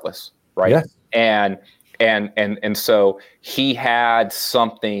regardless. Right. Yes. And so he had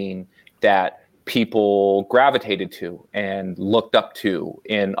something that people gravitated to and looked up to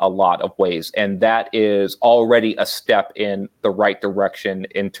in a lot of ways. And that is already a step in the right direction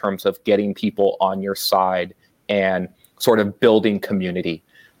in terms of getting people on your side and sort of building community.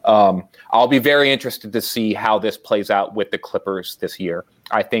 I'll be very interested to see how this plays out with the Clippers this year.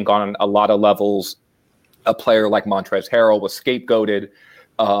 I think on a lot of levels, a player like Montrezl Harrell was scapegoated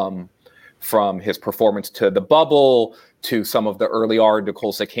from his performance to the bubble to some of the early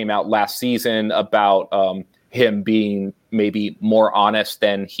articles that came out last season about him being maybe more honest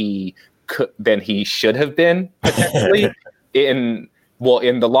than he should have been potentially in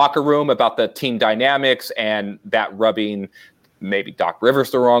the locker room about the team dynamics, and that rubbing maybe Doc Rivers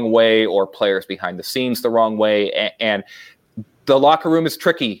the wrong way or players behind the scenes the wrong way. And the locker room is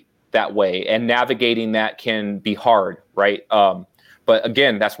tricky that way, and navigating that can be hard, right? But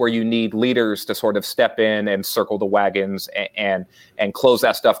again, that's where you need leaders to sort of step in and circle the wagons and close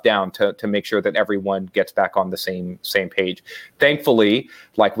that stuff down to make sure that everyone gets back on the same page. Thankfully,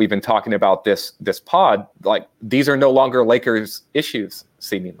 like we've been talking about this pod, like these are no longer Lakers issues,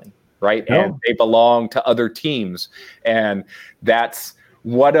 seemingly, right? No. And they belong to other teams, and that's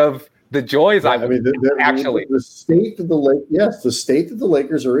one of the joys. The state that the state that the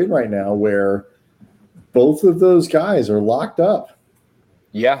Lakers are in right now, where both of those guys are locked up.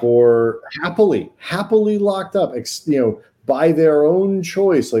 Yeah. Or happily locked up, by their own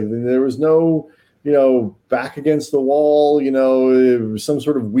choice. Like there was no, back against the wall, some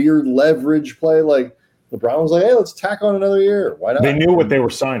sort of weird leverage play. Like LeBron was like, hey, let's tack on another year. Why not? They knew what they were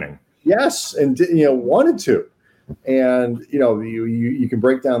signing. Yes. And, wanted to. And, you can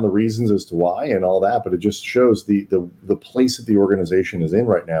break down the reasons as to why and all that, but it just shows the place that the organization is in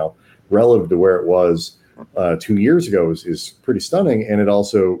right now relative to where it was 2 years ago is pretty stunning. And it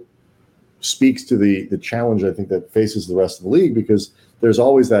also speaks to the challenge, I think, that faces the rest of the league, because there's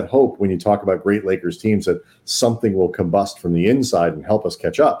always that hope when you talk about great Lakers teams that something will combust from the inside and help us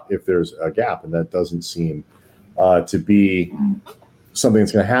catch up if there's a gap. And that doesn't seem to be something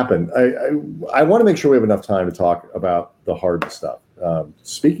that's going to happen. I want to make sure we have enough time to talk about the Harden stuff.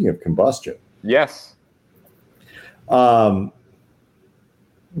 Speaking of combustion. Yes. That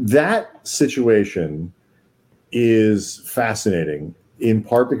situation is fascinating, in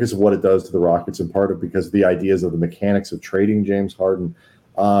part because of what it does to the Rockets, in part because of the ideas of the mechanics of trading James Harden,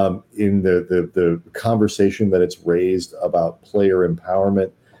 in the conversation that it's raised about player empowerment.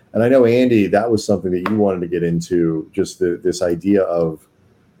 And I know, Andy, that was something that you wanted to get into, just this idea of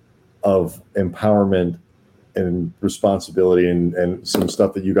empowerment and responsibility and some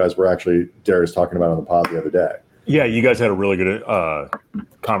stuff that you guys were actually, Darius, talking about on the pod the other day. Yeah, you guys had a really good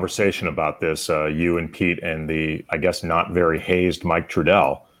conversation about this, you and Pete and the, I guess, not very hazed Mike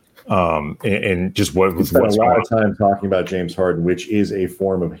Trudell. And just what was spent a lot of time talking about James Harden, which is a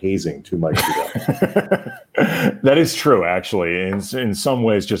form of hazing to Mike Trudell. That is true, actually. In some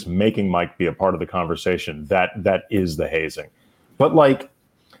ways, just making Mike be a part of the conversation, that is the hazing. But like,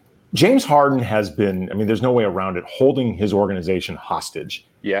 James Harden has been, I mean, there's no way around it, holding his organization hostage.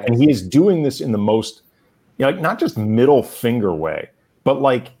 Yeah. And he is doing this in the most, not just middle finger way, but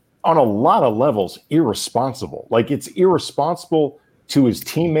like on a lot of levels, irresponsible. Like, it's irresponsible to his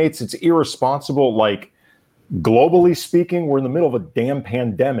teammates. It's irresponsible, like, globally speaking. We're in the middle of a damn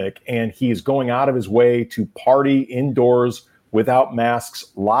pandemic, and he is going out of his way to party indoors without masks.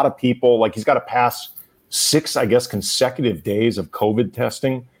 A lot of people, like, he's got to pass 6, I guess, consecutive days of COVID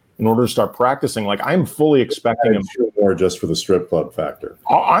testing in order to start practicing. Like, I'm fully expecting him, or just for the strip club factor.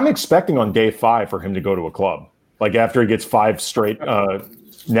 I'm expecting on day 5 for him to go to a club, like after he gets 5 straight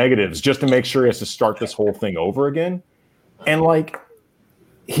negatives, just to make sure he has to start this whole thing over again. And like,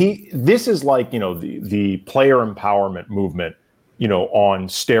 this is like, the player empowerment movement, on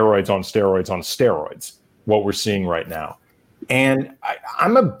steroids, what we're seeing right now. And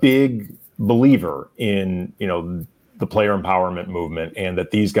I'm a big believer in, the player empowerment movement, and that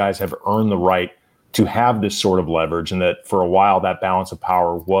these guys have earned the right to have this sort of leverage, and that for a while that balance of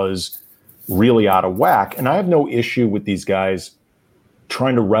power was really out of whack. And I have no issue with these guys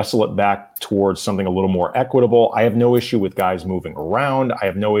trying to wrestle it back towards something a little more equitable. I have no issue with guys moving around. I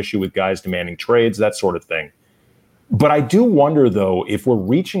have no issue with guys demanding trades, that sort of thing. But I do wonder, though, if we're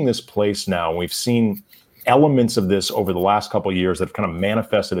reaching this place now, and we've seen elements of this over the last couple of years that have kind of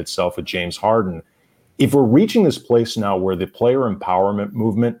manifested itself with James Harden. If we're reaching this place now where the player empowerment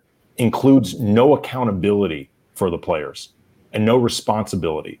movement includes no accountability for the players and no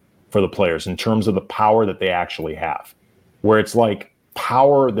responsibility for the players in terms of the power that they actually have, where it's like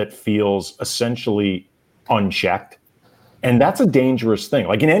power that feels essentially unchecked. And that's a dangerous thing,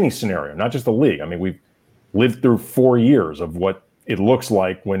 like in any scenario, not just the league. I mean, we've lived through 4 years of what it looks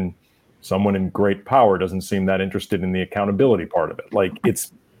like when someone in great power doesn't seem that interested in the accountability part of it. Like,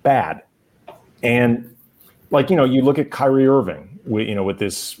 it's bad. And like, you look at Kyrie Irving, with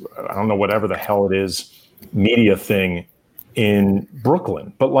this, I don't know, whatever the hell it is, media thing in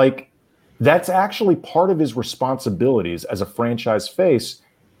Brooklyn. But like, that's actually part of his responsibilities as a franchise face.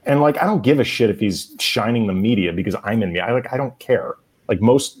 And like, I don't give a shit if he's shining the media because I'm in media. I don't care. Like,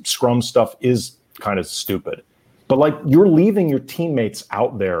 most scrum stuff is kind of stupid, but like, you're leaving your teammates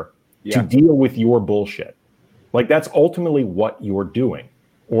out there to deal with your bullshit. Like, that's ultimately what you're doing.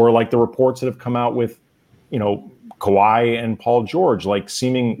 Or like the reports that have come out with, you know, Kawhi and Paul George, like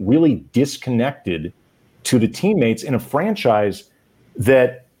seeming really disconnected to the teammates in a franchise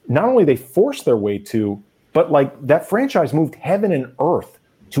that not only they forced their way to, but like that franchise moved heaven and earth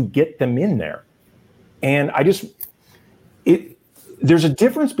to get them in there. And there's a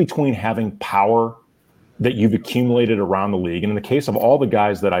difference between having power that you've accumulated around the league, and in the case of all the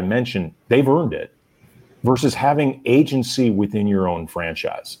guys that I mentioned, they've earned it, versus having agency within your own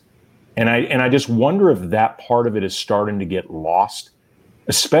franchise. And I just wonder if that part of it is starting to get lost,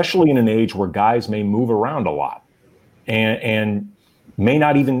 especially in an age where guys may move around a lot and may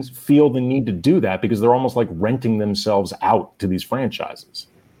not even feel the need to do that because they're almost like renting themselves out to these franchises.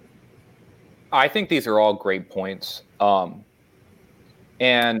 I think these are all great points.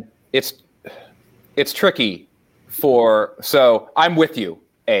 And it's tricky so I'm with you.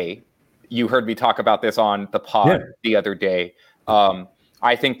 You heard me talk about this on the pod the other day.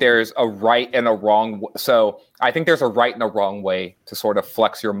 I think there's a right and a wrong. So I think there's a right and a wrong way to sort of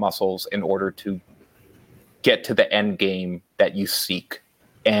flex your muscles in order to get to the end game that you seek.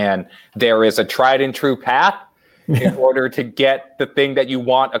 And there is a tried and true path in order to get the thing that you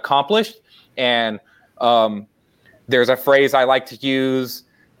want accomplished. And there's a phrase I like to use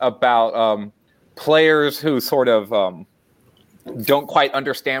about players who sort of don't quite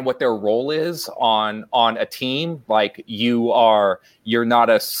understand what their role is on a team. Like, you're not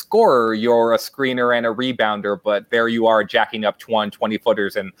a scorer, you're a screener and a rebounder, but there you are jacking up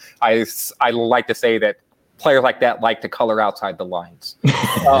 20-footers. And I like to say that players like that like to color outside the lines.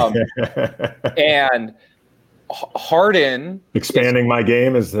 And Harden, expanding my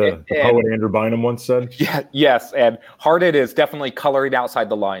game, as the poet Andrew Bynum once said. Yes, and Harden is definitely coloring outside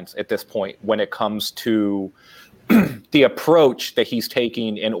the lines at this point when it comes to the approach that he's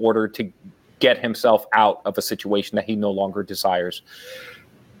taking in order to get himself out of a situation that he no longer desires.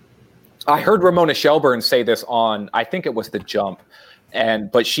 I heard Ramona Shelburne say this on, I think it was The Jump,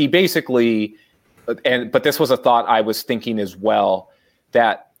 but she basically, but this was a thought I was thinking as well,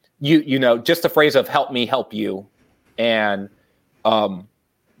 that you know, just the phrase of "help me, help you," and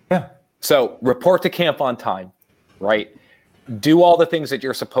so report to camp on time, right? Do all the things that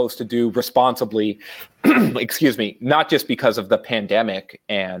you're supposed to do responsibly, excuse me, not just because of the pandemic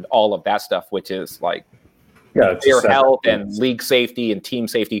and all of that stuff, which is like player health and league safety and team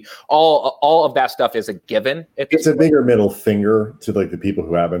safety. All of that stuff is a given. It's a bigger middle finger to like the people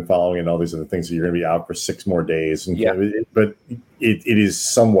who have been following and all these other things. So you're going to be out for 6 more days. And but it is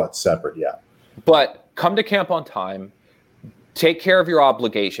somewhat separate. Yeah. But come to camp on time, take care of your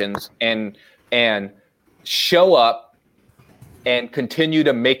obligations, and show up and continue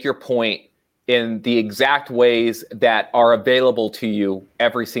to make your point in the exact ways that are available to you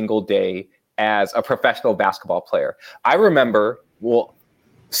every single day as a professional basketball player. I remember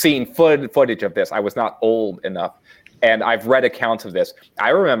seeing footage of this. I was not old enough, and I've read accounts of this. I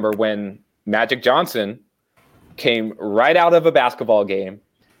remember when Magic Johnson came right out of a basketball game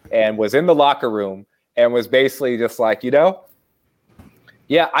and was in the locker room and was basically just like, I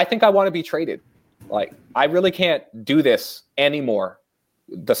think I want to be traded. Like, I really can't do this anymore.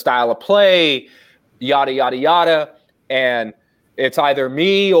 The style of play, yada, yada, yada. And it's either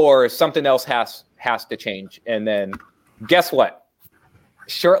me or something else has to change. And then guess what?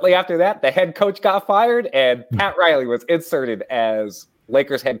 Shortly after that, the head coach got fired and Pat Riley was inserted as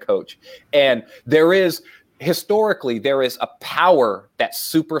Lakers head coach. And historically, there is a power that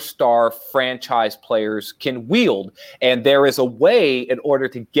superstar franchise players can wield. And there is a way in order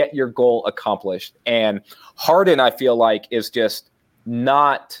to get your goal accomplished. And Harden, I feel like, is just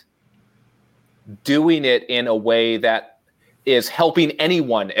not doing it in a way that is helping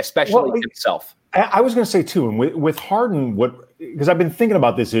anyone, especially himself. I was going to say, too, and with Harden, because I've been thinking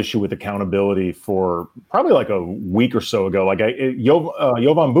about this issue with accountability for probably like a week or so ago. Like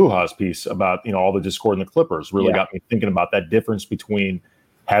Jovan Buha's piece about all the discord in the Clippers really got me thinking about that difference between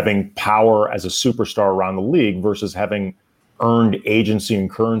having power as a superstar around the league versus having earned agency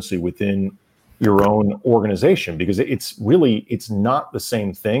and currency within your own organization, because it's not the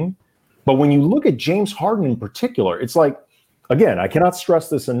same thing. But when you look at James Harden in particular, it's like, again, I cannot stress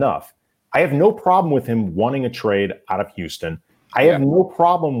this enough. I have no problem with him wanting a trade out of Houston. I have no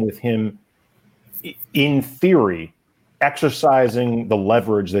problem with him, in theory, exercising the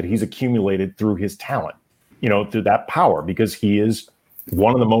leverage that he's accumulated through his talent. through that power, because he is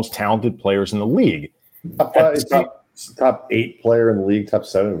one of the most talented players in the league. Top 8 player in the league, top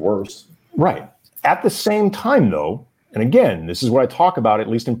 7 worse. Right. At the same time, though, and again, this is what I talk about, at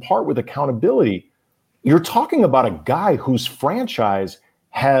least in part with accountability, you're talking about a guy whose franchise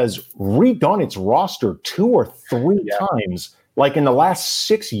has redone its roster 2 or 3 times, like in the last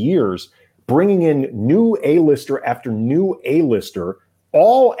 6 years, bringing in new A-lister after new A-lister,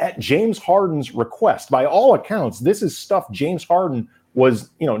 all at James Harden's request. By all accounts, this is stuff James Harden was,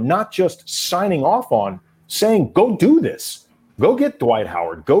 not just signing off on, saying, go do this. Go get Dwight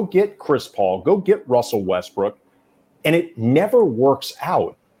Howard. Go get Chris Paul. Go get Russell Westbrook. And it never works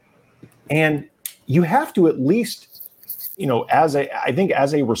out. And you have to at least, as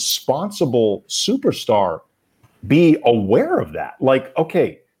a responsible superstar, be aware of that. Like,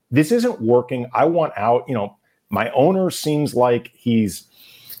 okay, this isn't working. I want out. My owner seems like he's,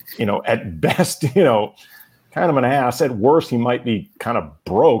 at best, kind of an ass. At worst, he might be kind of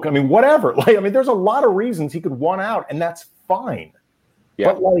broke. I mean, whatever. There's a lot of reasons he could want out, and that's fine.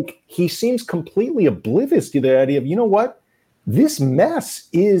 Yeah. But he seems completely oblivious to the idea of, you know what? This mess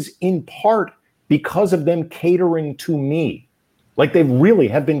is in part because of them catering to me. They really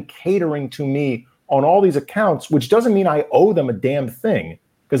have been catering to me on all these accounts, which doesn't mean I owe them a damn thing,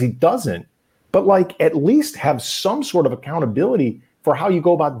 because he doesn't. But at least have some sort of accountability for how you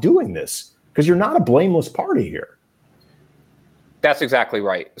go about doing this, because you're not a blameless party here. That's exactly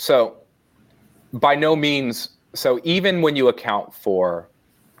right. So by no means, so even when you account for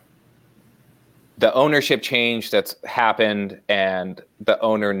the ownership change that's happened and the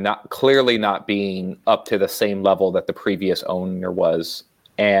owner clearly not being up to the same level that the previous owner was,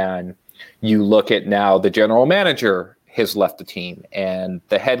 and you look at now the general manager has left the team, and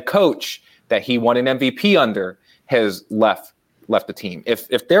the head coach that he won an MVP under has left the team.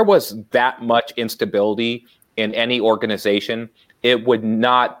 If there was that much instability in any organization, it would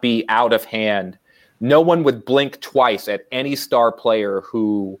not be out of hand. No one would blink twice at any star player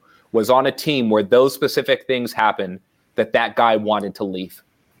who was on a team where those specific things happened, that guy wanted to leave.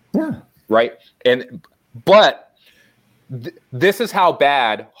 Yeah. Right. But this is how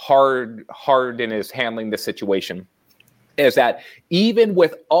bad Harden is handling the situation, is that even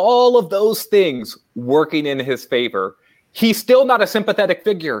with all of those things working in his favor, he's still not a sympathetic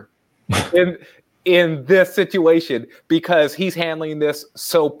figure in this situation, because he's handling this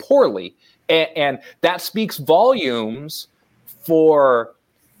so poorly. And that speaks volumes for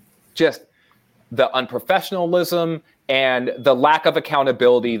just the unprofessionalism and the lack of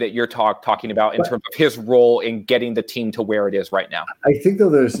accountability that you're talking about in terms of his role in getting the team to where it is right now. I think, though,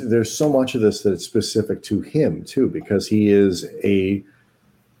 there's so much of this that it's specific to him, too, because he is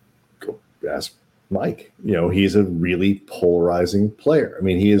ask Mike, he's a really polarizing player. I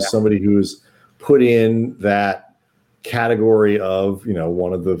mean, he is somebody who's put in that category of,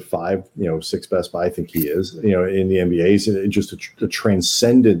 one of the 5, 6 best, I think he is, in the NBA. He's just a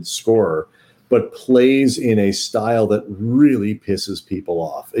transcendent scorer, but plays in a style that really pisses people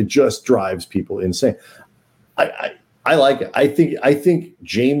off. It just drives people insane. I like it. I think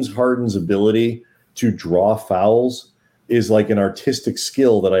James Harden's ability to draw fouls is like an artistic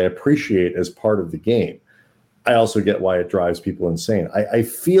skill that I appreciate as part of the game. I also get why it drives people insane. I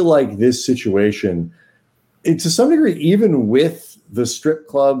feel like this situation, to some degree, even with the strip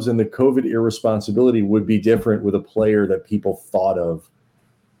clubs and the COVID irresponsibility, would be different with a player that people thought of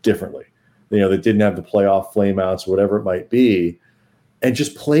differently, that didn't have the playoff flameouts, whatever it might be, and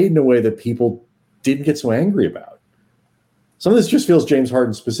just played in a way that people didn't get so angry about. Some of this just feels James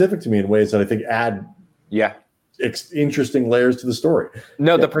Harden specific to me in ways that I think add interesting layers to the story.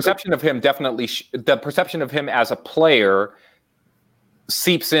 No, the perception of him definitely, the perception of him as a player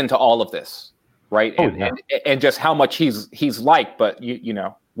seeps into all of this, right? And just how much he's liked, but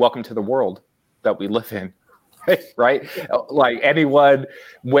welcome to the world that we live in, right? Like anyone,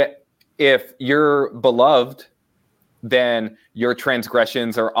 if you're beloved, then your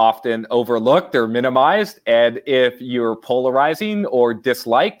transgressions are often overlooked or minimized. And if you're polarizing or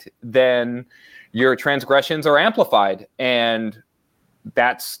disliked, then your transgressions are amplified. And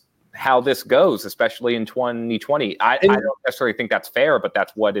that's how this goes, especially in 2020. I don't necessarily think that's fair, but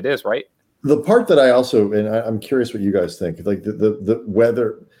that's what it is, right? The part that I also, and I'm curious what you guys think, like the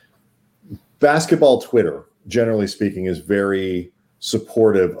whether basketball Twitter, generally speaking, is very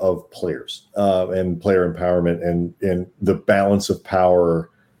supportive of players and player empowerment and the balance of power.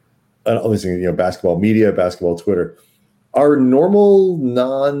 Listening, basketball media, basketball Twitter, are normal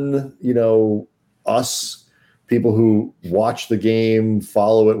us people who watch the game,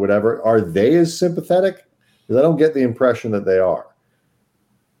 follow it, whatever. Are they as sympathetic? Because I don't get the impression that they are.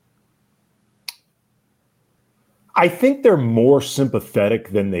 I think they're more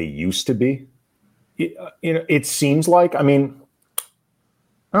sympathetic than they used to be. It seems like, I mean,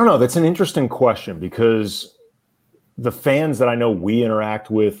 I don't know. That's an interesting question because the fans that I know we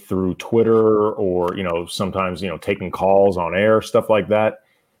interact with through Twitter or, sometimes, taking calls on air, stuff like that,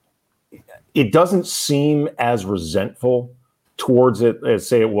 it doesn't seem as resentful towards it as,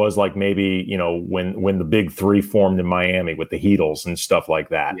 say, it was like maybe, when the big three formed in Miami with the Heatles and stuff like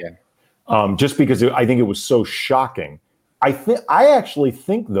that. Yeah. Just because I think it was so shocking. I actually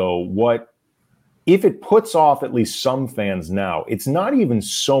think, though, if it puts off at least some fans now, it's not even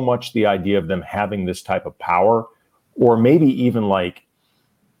so much the idea of them having this type of power or maybe even like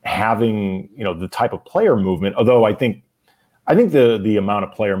having, the type of player movement. Although I think the amount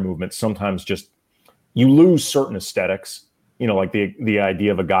of player movement sometimes just you lose certain aesthetics, like the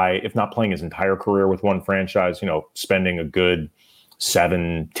idea of a guy, if not playing his entire career with one franchise, spending a good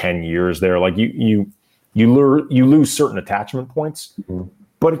 7-10 years there, like you lose certain attachment points. Mm-hmm.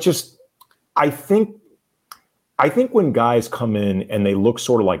 But it just, I think when guys come in and they look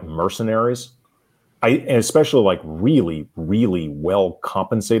sort of like mercenaries, and especially like really, really well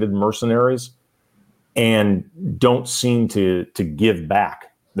compensated mercenaries, and don't seem to give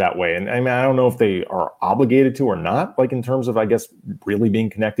back that way. And I mean, I don't know if they are obligated to or not, like in terms of, I guess, really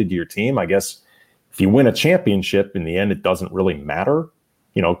being connected to your team. I guess if you win a championship, in the end, it doesn't really matter.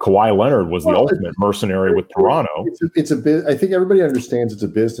 Kawhi Leonard was the ultimate mercenary with Toronto. It's a bit. I think everybody understands it's a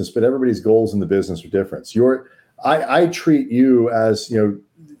business, but everybody's goals in the business are different. I treat you as,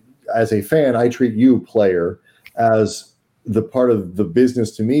 as a fan, I treat you, player, as the part of the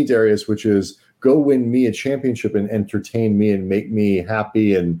business to me, Darius, which is go win me a championship and entertain me and make me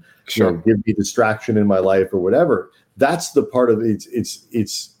happy and give me distraction in my life or whatever. That's the part of it.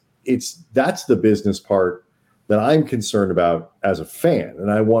 That's the business part that I'm concerned about as a fan. And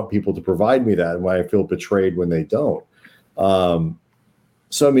I want people to provide me that, and why I feel betrayed when they don't.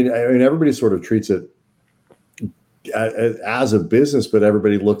 So, I mean, everybody sort of treats it as a business, but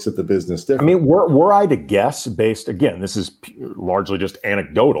everybody looks at the business differently. I mean, were I to guess, based, again, this is largely just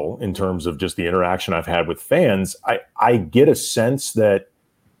anecdotal in terms of just the interaction I've had with fans, I get a sense that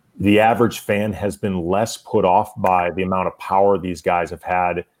the average fan has been less put off by the amount of power these guys have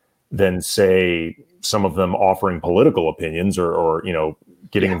had than, say, some of them offering political opinions or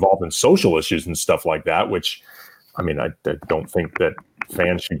getting involved in social issues and stuff like that, which, I mean, I don't think that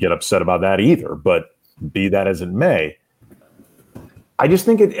fans should get upset about that either, but be that as it may, I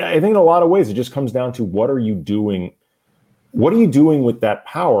think in a lot of ways, it just comes down to what are you doing with that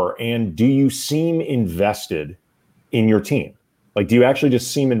power? And do you seem invested in your team? Like, do you actually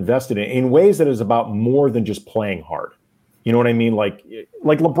just seem invested in ways that is about more than just playing hard? You know what I mean? Like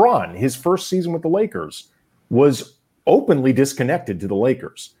LeBron, his first season with the Lakers was openly disconnected to the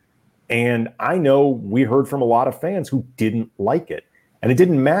Lakers. And I know we heard from a lot of fans who didn't like it. And it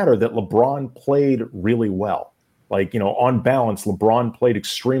didn't matter that LeBron played really well. Like, on balance, LeBron played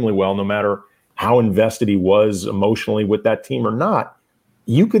extremely well, no matter how invested he was emotionally with that team or not.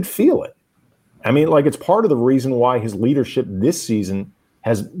 You could feel it. I mean, like, it's part of the reason why his leadership this season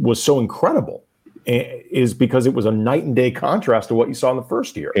was so incredible, is because it was a night and day contrast to what you saw in the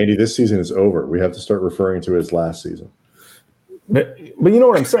first year. Andy, this season is over. We have to start referring to it as last season. But you know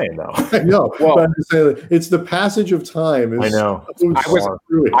what I'm saying, though. I know. Well, but I'm just saying, it's the passage of time. I know.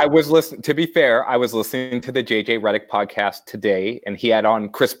 I was listening. To be fair, I was listening to the JJ Redick podcast today, and he had on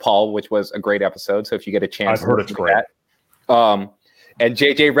Chris Paul, which was a great episode. So if you get a chance, I've heard it's great. And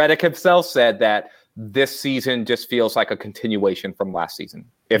JJ Redick himself said that this season just feels like a continuation from last season.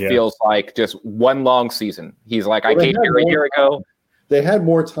 It feels like just one long season. He's like, I came here a year ago. They had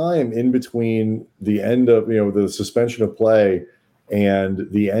more time in between the end of the suspension of play and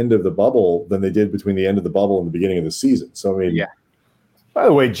the end of the bubble than they did between the end of the bubble and the beginning of the season. So, I mean, By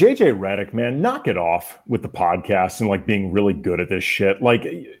the way, JJ Redick, man, knock it off with the podcast and like being really good at this shit. Like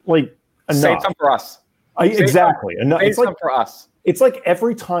enough. Say something for us. Exactly. Enough. It's like for us. It's like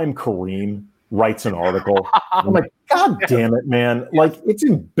every time Kareem writes an article, I'm like, God damn it, man. Like, it's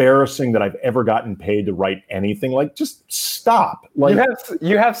embarrassing that I've ever gotten paid to write anything. Like, just stop. Like,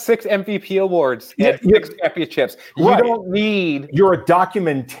 you have 6 MVP awards and 6 championships. You don't need. You're a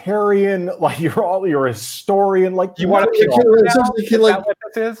documentarian. Like, you're a historian. Like, you want to kick it like what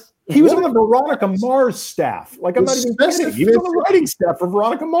this is? He was on the Veronica Mars staff. Like, I'm not even kidding. He was on the writing staff for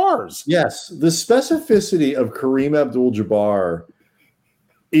Veronica Mars. Yes, the specificity of Kareem Abdul-Jabbar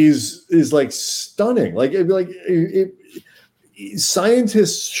is like stunning.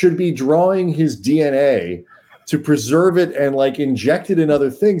 Scientists should be drawing his DNA to preserve it and like inject it in other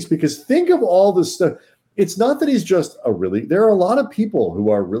things, because think of all this stuff. It's not that he's just there are a lot of people who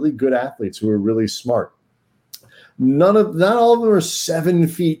are really good athletes who are really smart. not all of them are 7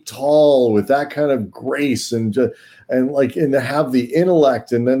 feet tall with that kind of grace and to have the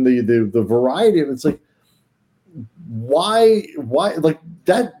intellect and then the variety of it's like why like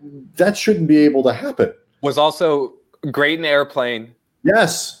that shouldn't be able to happen. Was also great in Airplane.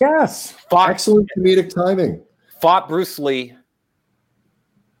 Yes. Excellent comedic timing. Fought Bruce Lee.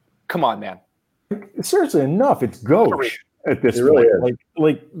 Come on, man. Seriously, enough. It's gauche at this point.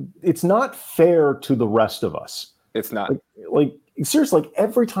 Like it's not fair to the rest of us. It's not. Like seriously, like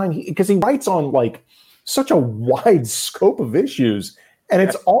every time because he writes on like such a wide scope of issues, and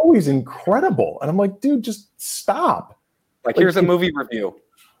it's always incredible. And I'm like, dude, just stop. Like here's a movie review.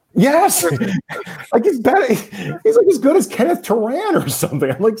 Yes, like he's better. He's like as good as Kenneth Turan or something.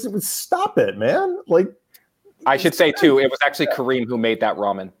 I'm like, stop it, man. Like, I should say too, it was actually Kareem who made that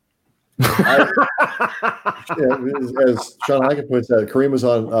ramen. As Sean Highkin points out, Kareem was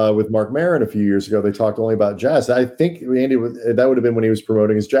on with Mark Maron a few years ago. They talked only about jazz. I think Andy, that would have been when he was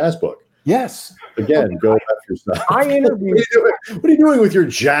promoting his jazz book. Yes. Again, go after yourself. I interviewed. What are you doing with your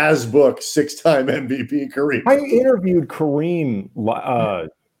jazz book? 6-time MVP Kareem. I interviewed Kareem. God,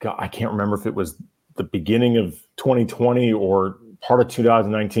 I can't remember if it was the beginning of 2020 or part of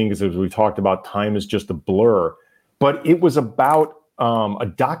 2019 because as we talked about, time is just a blur. But it was about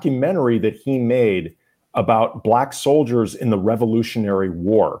a documentary that he made about Black soldiers in the Revolutionary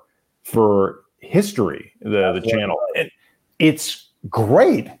War for History, the channel. And it's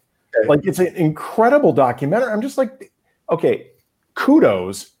great. Okay. Like, it's an incredible documentary. I'm just like, okay,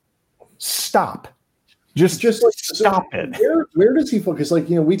 kudos. Stop. Just stop it. Where does he focus? Like,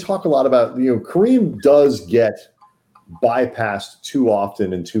 we talk a lot about, Kareem does get bypassed too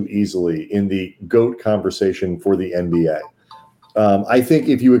often and too easily in the GOAT conversation for the NBA. I think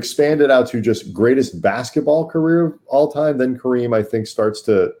if you expand it out to just greatest basketball career of all time, then Kareem, I think, starts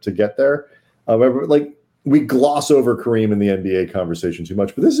to get there. However, like, we gloss over Kareem in the NBA conversation too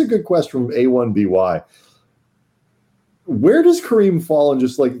much, but this is a good question from A1BY. Where does Kareem fall in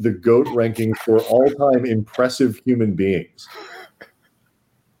just like the GOAT ranking for all-time impressive human beings?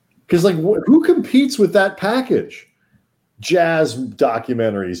 Because like, who competes with that package? Jazz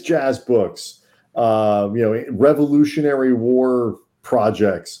documentaries, jazz books, Revolutionary War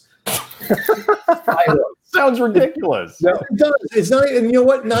projects. Sounds ridiculous. No, it does. It's not, and you know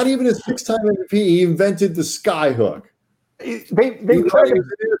what? Not even a 6-time MVP. He invented the skyhook. He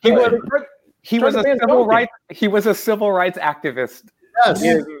was a civil rights. He was a civil rights activist. Yes.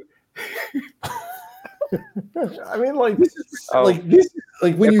 I mean, like this is like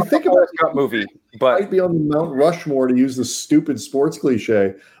when you think about that movie, but might be on the Mount Rushmore, to use the stupid sports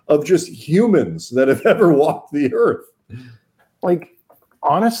cliche, of just humans that have ever walked the earth. Like,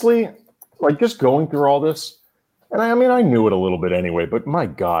 honestly, like just going through all this, and I mean, I knew it a little bit anyway, but my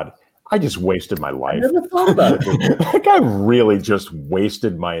God, I just wasted my life. I never thought about it. Like, I really just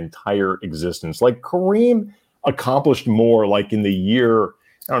wasted my entire existence. Like, Kareem accomplished more, like in the year,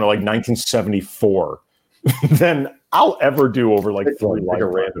 I don't know, like 1974, than I'll ever do over like 3 like a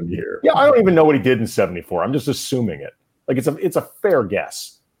random year. Yeah, I don't even know what he did in 74. I'm just assuming it. Like, it's a fair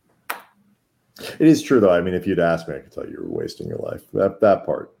guess. It is true, though. I mean, if you'd asked me, I could tell you were wasting your life. That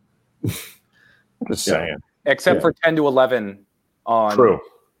part. I'm just saying. Except for 10 to 11 on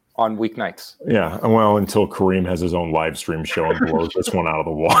weeknights. Yeah, well, until Kareem has his own live stream show and blows this one out of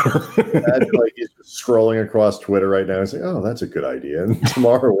the water. That's like he's just scrolling across Twitter right now and saying, "Oh, that's a good idea." And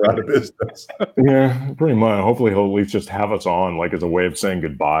tomorrow we're out of business. Yeah, pretty much. Hopefully he'll at least just have us on, like, as a way of saying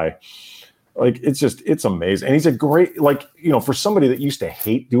goodbye. Like, it's amazing. And he's a great, like, for somebody that used to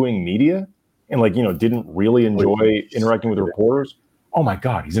hate doing media and, like, didn't really enjoy interacting with reporters. Oh my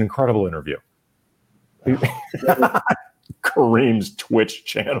God, he's an incredible interview. Kareem's Twitch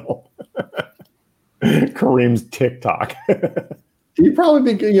channel. Kareem's TikTok. He'd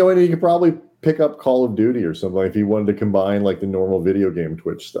probably be, and he could probably pick up Call of Duty or something if he wanted to combine like the normal video game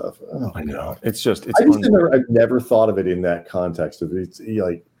Twitch stuff. Oh, I know. It's I've never thought of it in that context of it's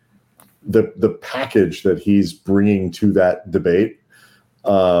like the package that he's bringing to that debate.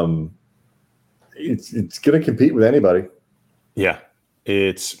 It's going to compete with anybody. Yeah,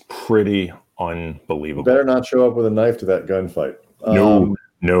 it's pretty unbelievable. Better not show up with a knife to that gunfight. No.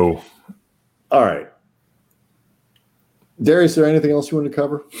 All right. Darius, is there anything else you want to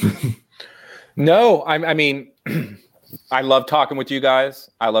cover? No, I mean, I love talking with you guys.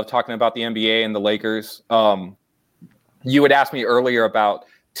 I love talking about the NBA and the Lakers. You had asked me earlier about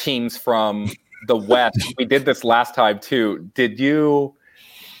teams from the West. We did this last time too.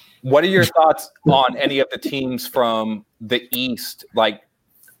 What are your thoughts on any of the teams from the East? Like,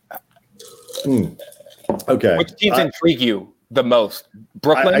 okay. Which teams intrigue you the most?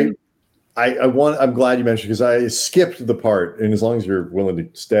 Brooklyn? I'm glad you mentioned, because I skipped the part, and as long as you're willing to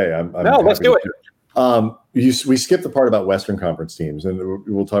stay, I'm no, let's do it. We skipped the part about Western Conference teams, and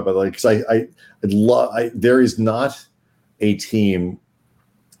we'll talk about because there is not a team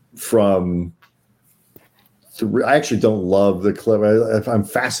from. I actually don't love the Clippers. I'm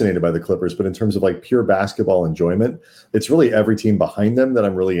fascinated by the Clippers, but in terms of like pure basketball enjoyment, it's really every team behind them that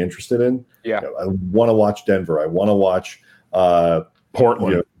I'm really interested in. Yeah, I want to watch Denver. I want to watch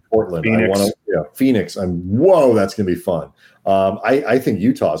Portland. Portland. Phoenix. I want to Phoenix. Whoa, that's going to be fun. I think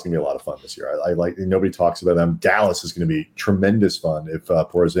Utah is going to be a lot of fun this year. I like, nobody talks about them. Dallas is going to be tremendous fun if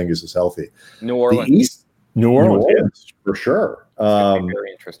Porzingis is healthy. New Orleans. The East, New Orleans, for sure.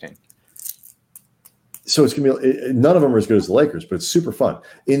 Very interesting. So it's going to be, none of them are as good as the Lakers, but it's super fun.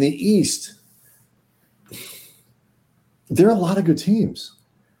 In the East, there are a lot of good teams.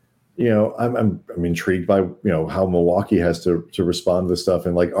 I'm intrigued by how Milwaukee has to respond to this stuff,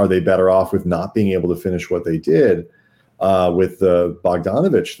 and like, are they better off with not being able to finish what they did with the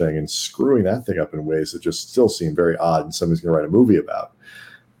Bogdanovich thing and screwing that thing up in ways that just still seem very odd, and somebody's going to write a movie about.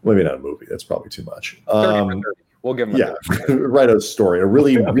 Maybe not a movie. That's probably too much. 30. We'll give them. Write a story, a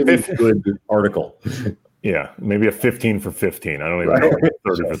really good article. Yeah, maybe a 15 for 15. I don't even know,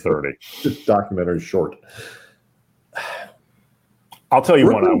 30 for 30. Just documentary short. I'll tell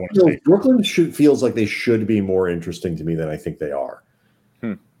you one I want to see. Brooklyn feels like they should be more interesting to me than I think they are.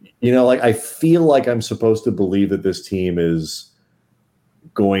 Like, I feel like I'm supposed to believe that this team is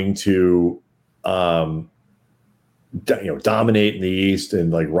going to, dominate in the East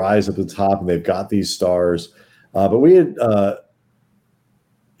and like rise up to the top, and they've got these stars. But we had,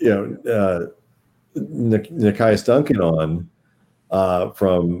 Nikias Duncan on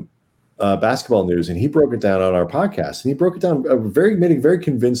from Basketball News, and he broke it down on our podcast, and he broke it down made a very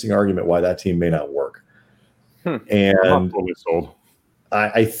convincing argument why that team may not work. And I'm not totally sold.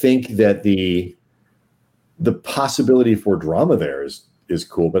 I think that the possibility for drama there is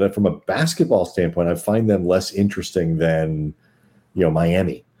cool, but from a basketball standpoint, I find them less interesting than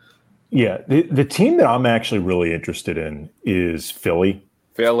Miami. Yeah, the team that I'm actually really interested in is Philly.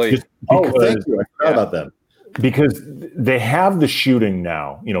 Thank you. I forgot about them. Because they have the shooting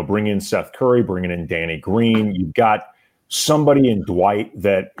now, bring in Seth Curry, bringing in Danny Green. You've got somebody in Dwight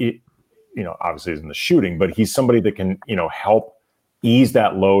that, obviously isn't the shooting, but he's somebody that can, help ease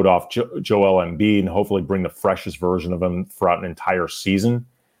that load off Joel Embiid and hopefully bring the freshest version of him throughout an entire season.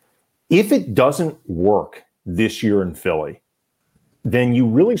 If it doesn't work this year in Philly, then you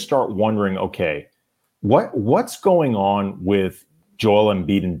really start wondering, okay, what's going on with Joel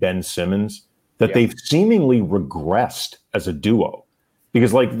Embiid and Ben Simmons that they've seemingly regressed as a duo?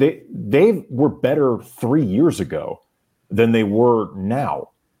 Because like they were better 3 years ago than they were now.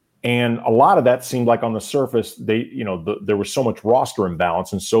 And a lot of that seemed like on the surface, there was so much roster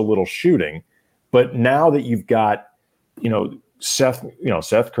imbalance and so little shooting. But now that you've got, Seth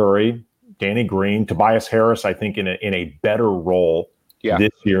Curry, Danny Green, Tobias Harris, I think in a better role this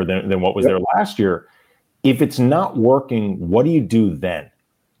year than what was there last year. If it's not working, what do you do then?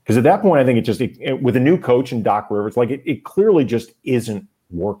 Because at that point, I think with a new coach and Doc Rivers, like it clearly just isn't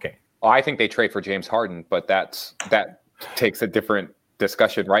working. Well, I think they trade for James Harden, but that takes a different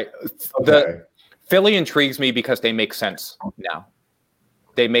discussion, right? Okay. Philly intrigues me because they make sense now.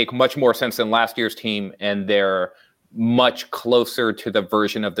 They make much more sense than last year's team, and they're much closer to the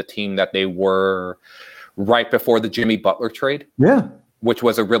version of the team that they were right before the Jimmy Butler trade. Yeah. Which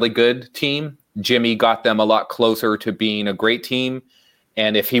was a really good team. Jimmy got them a lot closer to being a great team.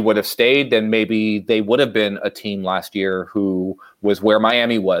 And if he would have stayed, then maybe they would have been a team last year who was where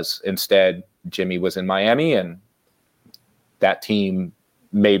Miami was. Instead, Jimmy was in Miami, and that team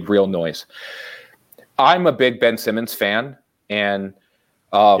made real noise. I'm a big Ben Simmons fan, and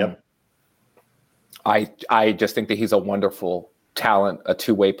I just think that he's a wonderful talent, a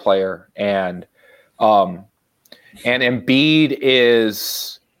two-way player. And Embiid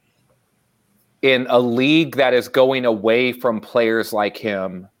is in a league that is going away from players like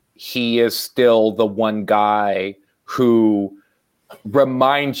him. He is still the one guy who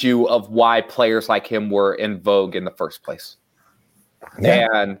reminds you of why players like him were in vogue in the first place.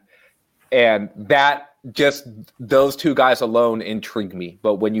 Yeah. And that just those two guys alone intrigue me.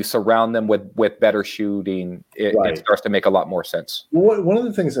 But when you surround them with better shooting, it starts to make a lot more sense. Well, one of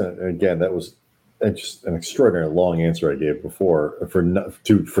the things, again, that was just an extraordinary long answer I gave before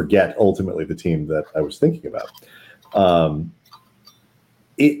to forget ultimately the team that I was thinking about.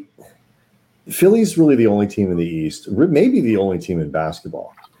 Philly's really the only team in the East, maybe the only team in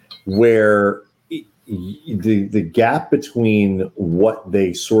basketball, where the gap between what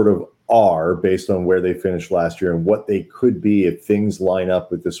they sort of are based on where they finished last year and what they could be if things line up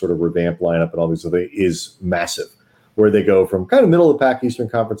with this sort of revamped lineup and all these other things is massive. Where they go from kind of middle of the pack Eastern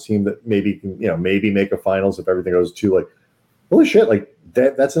Conference team that maybe can, maybe make a finals if everything goes to like, holy shit, like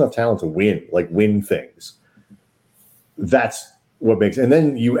that's enough talent to win things. That's what makes, and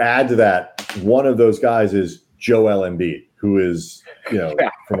then you add to that, one of those guys is Joel Embiid, who is,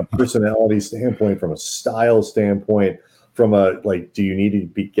 from a personality standpoint, from a style standpoint, from a, like, do you need to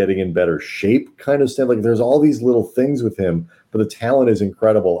be getting in better shape kind of stuff? Like, there's all these little things with him, but the talent is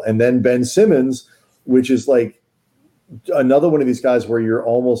incredible. And then Ben Simmons, which is like another one of these guys where you're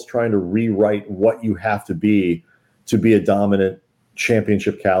almost trying to rewrite what you have to be a dominant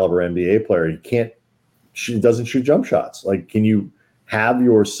championship caliber NBA player. She doesn't shoot jump shots. Like, can you have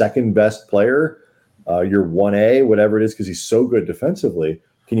your second best player, your 1A, whatever it is, because he's so good defensively?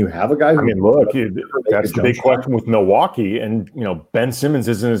 Can you have a guy who? I mean, look, that's the big question with Milwaukee, and Ben Simmons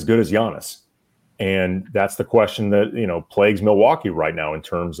isn't as good as Giannis, and that's the question that plagues Milwaukee right now in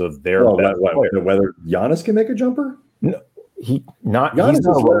terms of their whether Giannis can make a jumper. No,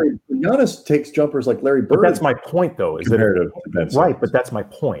 Giannis takes jumpers like Larry Bird. But that's my point, though, is that right. But that's my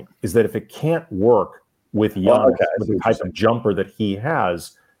point, is that if it can't work with Giannis, with the type of jumper that he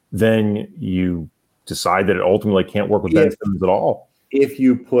has, then you decide that it ultimately can't work with Ben Simmons at all. If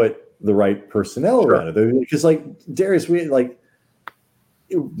you put the right personnel around it, because like Darius, the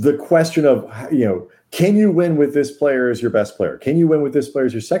question of can you win with this player as your best player? Can you win with this player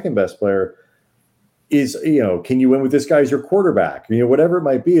as your second best player? Is can you win with this guy as your quarterback? Whatever it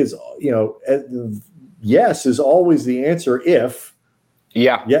might be is yes is always the answer. If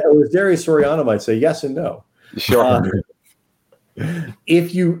or as Darius Soriano might say, yes and no. Sure.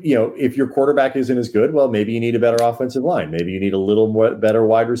 If your quarterback isn't as good, well, maybe you need a better offensive line. Maybe you need a little more better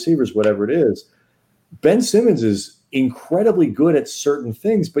wide receivers, whatever it is. Ben Simmons is incredibly good at certain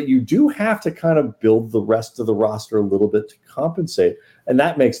things, but you do have to kind of build the rest of the roster a little bit to compensate, and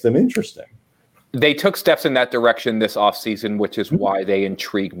that makes them interesting. They took steps in that direction this offseason, which is why they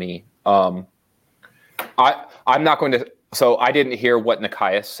intrigue me. I'm not going to – so I didn't hear what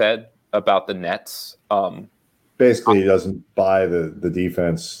Nikias said about the Nets. Basically, he doesn't buy the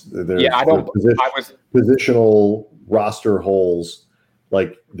defense. I don't. Positional roster holes,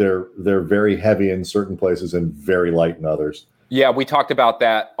 like they're very heavy in certain places and very light in others. Yeah, we talked about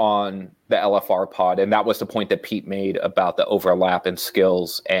that on the LFR pod, and that was the point that Pete made about the overlap in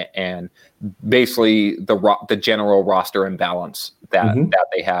skills and basically the general roster imbalance that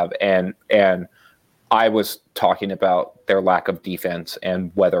they have, and I was talking about their lack of defense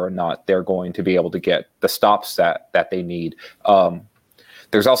and whether or not they're going to be able to get the stops that they need.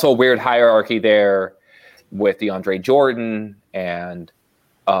 There's also a weird hierarchy there with DeAndre Jordan and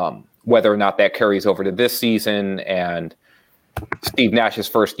whether or not that carries over to this season and Steve Nash's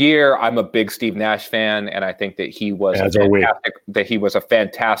first year. I'm a big Steve Nash fan, and I think that he was a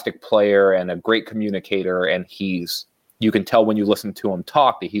fantastic player and a great communicator. And you can tell when you listen to him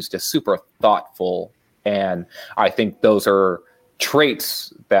talk that he's just super thoughtful. And I think those are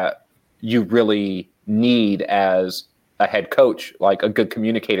traits that you really need as a head coach, like a good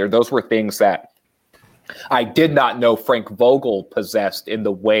communicator. Those were things that I did not know Frank Vogel possessed in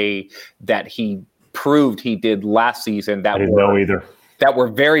the way that he proved he did last season. I didn't know either. That were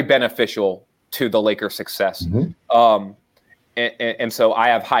very beneficial to the Lakers' success. And so I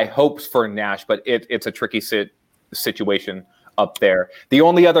have high hopes for Nash, but it's a tricky situation up there. The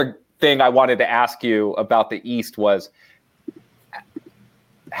only other thing I wanted to ask you about the East was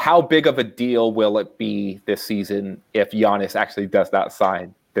how big of a deal will it be this season if Giannis actually does not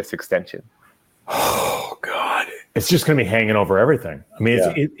sign this extension? Oh God, it's just going to be hanging over everything. I mean,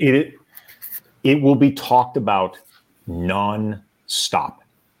 it will be talked about non-stop.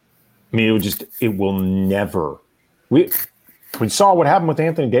 I mean, it will never. We saw what happened with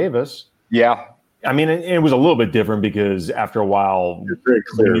Anthony Davis. Yeah. I mean, it was a little bit different because after a while, it's very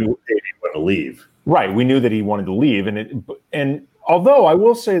clear he wanted to leave. Right, we knew that he wanted to leave, and although I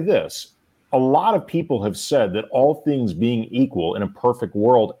will say this, a lot of people have said that all things being equal, in a perfect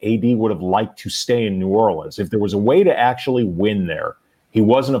world, AD would have liked to stay in New Orleans if there was a way to actually win there. He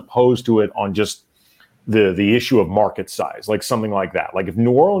wasn't opposed to it on just the issue of market size, like something like that. Like if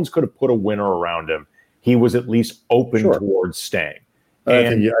New Orleans could have put a winner around him, he was at least open towards staying. I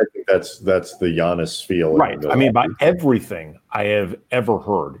think that's the Giannis feel. Right. I mean, by everything I have ever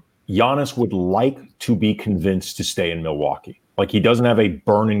heard, Giannis would like to be convinced to stay in Milwaukee. Like he doesn't have a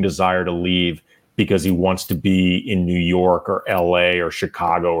burning desire to leave because he wants to be in New York or LA or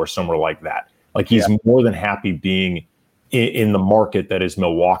Chicago or somewhere like that. Like he's more than happy being in the market that is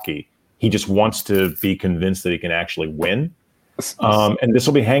Milwaukee. He just wants to be convinced that he can actually win. And this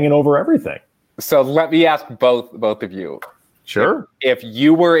will be hanging over everything. So let me ask both of you. Sure. If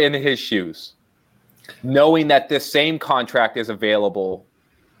you were in his shoes, knowing that this same contract is available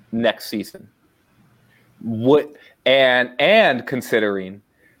next season, and considering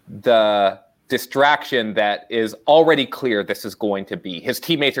the distraction that is already clear this is going to be. His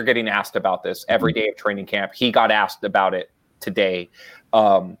teammates are getting asked about this every day of training camp. He got asked about it today.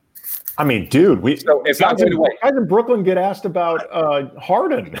 I mean, dude, guys in Brooklyn get asked about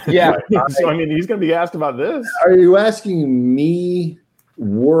Harden. Yeah. So, I mean, he's going to be asked about this. Are you asking me,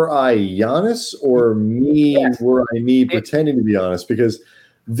 were I Giannis, or me, yes, were I me pretending to be honest? Because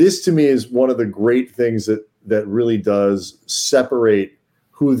this, to me, is one of the great things that really does separate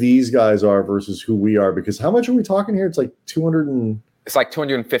who these guys are versus who we are. Because how much are we talking here? It's like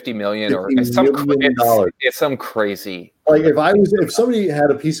 $250 million or it's some crazy. Like if somebody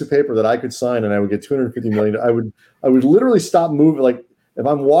had a piece of paper that I could sign and I would get $250 million, I would literally stop moving. Like if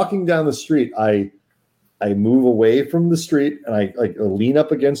I'm walking down the street, I move away from the street and I lean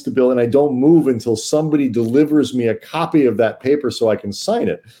up against a building. I don't move until somebody delivers me a copy of that paper so I can sign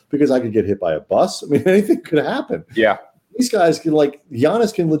it, because I could get hit by a bus. I mean, anything could happen. Yeah. These guys can, like,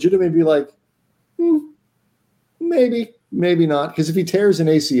 Giannis can legitimately be like, maybe not. Because if he tears an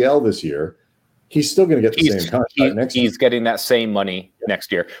ACL this year, he's still going to get the same contract next year. He's getting that same money next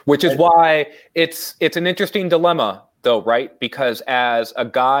year, which is why it's an interesting dilemma, though, right? Because as a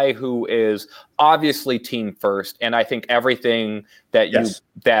guy who is obviously team first, and I think everything that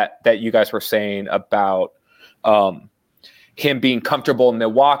you guys were saying about him being comfortable in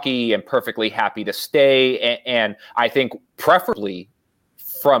Milwaukee and perfectly happy to stay, and I think preferably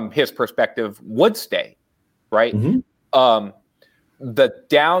from his perspective would stay, right? Mm-hmm. The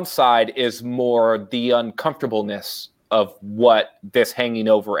downside is more the uncomfortableness of what this hanging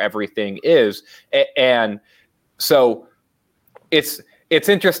over everything is, and so it's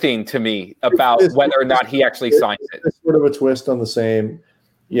interesting to me about whether or not he actually signs it. It's sort of a twist on the same,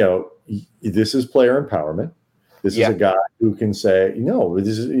 this is player empowerment. This is a guy who can say, no,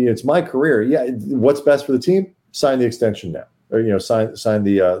 it's my career. Yeah, what's best for the team? Sign the extension now, or sign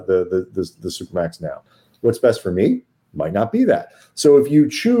the Supermax now. What's best for me might not be that. So if you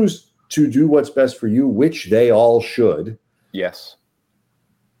choose to do what's best for you, which they all should, yes.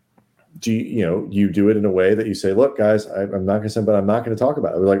 You do it in a way that you say, look, guys, I'm not going to say, but I'm not going to talk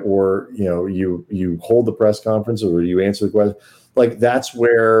about it. Or you hold the press conference, or you answer the question. Like, that's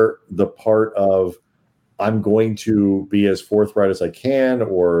where the part of, I'm going to be as forthright as I can,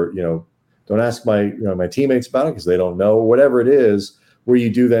 or, don't ask my teammates about it because they don't know, whatever it is, where you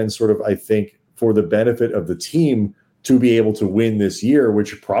do then sort of, I think, for the benefit of the team to be able to win this year,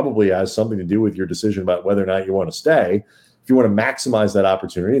 which probably has something to do with your decision about whether or not you want to stay. If you want to maximize that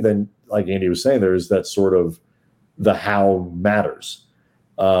opportunity, then, like Andy was saying, there is that sort of the how matters.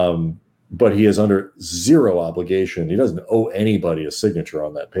 But he is under zero obligation. He doesn't owe anybody a signature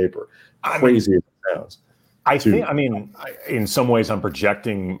on that paper. Crazy as it sounds. I think, in some ways I'm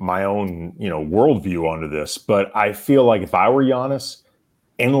projecting my own, worldview onto this, but I feel like if I were Giannis,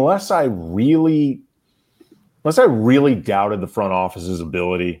 unless I really doubted the front office's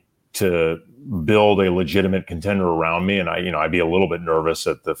ability to build a legitimate contender around me, and I'd be a little bit nervous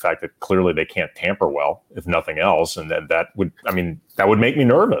at the fact that clearly they can't tamper well, if nothing else, and that would make me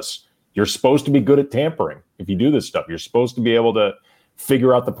nervous. You're supposed to be good at tampering if you do this stuff. You're supposed to be able to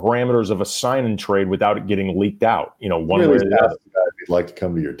figure out the parameters of a sign and trade without it getting leaked out. One way or the other. You'd like to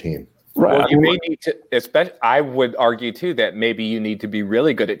come to your team. Right. Well, you may need to, especially, I would argue too that maybe you need to be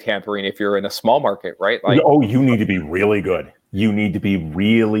really good at tampering if you're in a small market, right? You need to be really good. You need to be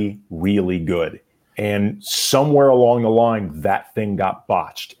really, really good. And somewhere along the line, that thing got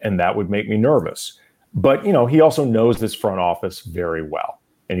botched, and that would make me nervous. But, he also knows this front office very well,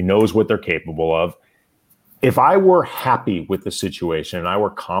 and he knows what they're capable of. If I were happy with the situation and I were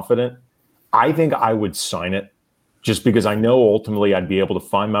confident, I think I would sign it, just because I know ultimately I'd be able to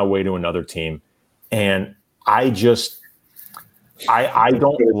find my way to another team. And I don't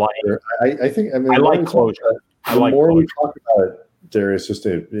like it. I like closure. The more we talk about it, Darius, just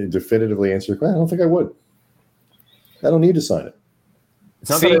to definitively answer your question, I don't think I would. I don't need to sign it. It's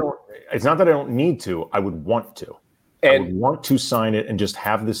not that I don't need to. I would want to. I would want to sign it and just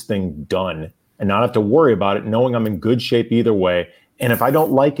have this thing done and not have to worry about it, knowing I'm in good shape either way. And if I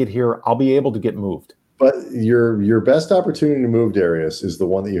don't like it here, I'll be able to get moved. But your best opportunity to move, Darius, is the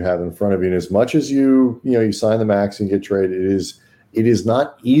one that you have in front of you. And as much as you sign the max and get traded, it is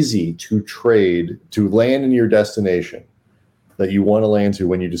not easy to land in your destination that you want to land to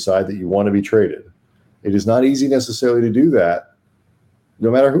when you decide that you want to be traded. It is not easy necessarily to do that,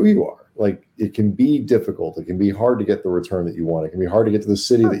 no matter who you are. like it can be difficult. It can be hard to get the return that you want. It can be hard to get to the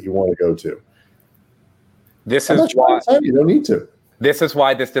city that you want to go to. This is why you don't need to. This is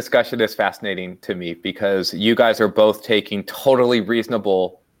why this discussion is fascinating to me, because you guys are both taking totally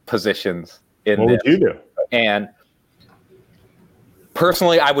reasonable positions in this. What would you do? And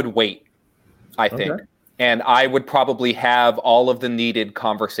personally, I would wait, I think. Okay. And I would probably have all of the needed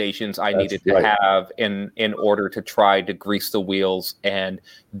conversations I needed to have in order to try to grease the wheels and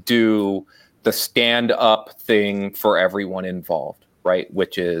do the stand-up thing for everyone involved, right?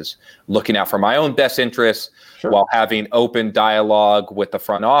 Which is looking out for my own best interests, while having open dialogue with the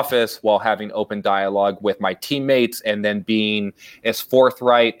front office, while having open dialogue with my teammates, and then being as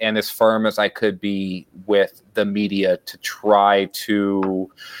forthright and as firm as I could be with the media to try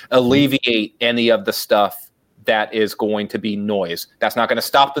to alleviate any of the stuff that is going to be noise. That's not going to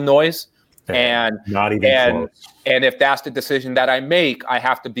stop the noise. And not even close. And if that's the decision that I make, I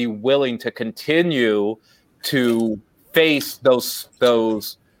have to be willing to continue to face those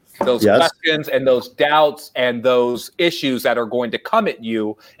questions and those doubts and those issues that are going to come at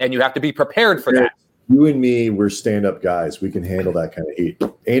you, and you have to be prepared for that. You and me, we're stand-up guys. We can handle that kind of heat.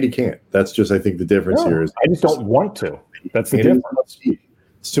 Andy can't. That's just, I think, the difference here is I just don't want to. That's the difference.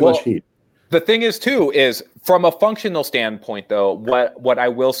 It's too much heat. The thing is, too, is from a functional standpoint, though, what I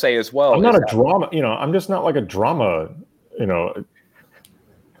will say as well. I'm not a drama. I'm just not like a drama.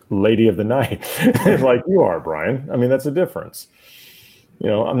 Lady of the night, like you are, Brian. I mean, that's a difference.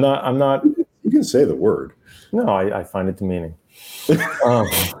 I'm not. You can say the word. No, I find it demeaning.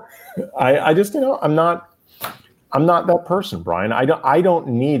 I just, I'm not that person, Brian. I don't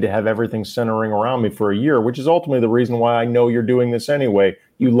need to have everything centering around me for a year, which is ultimately the reason why I know you're doing this anyway.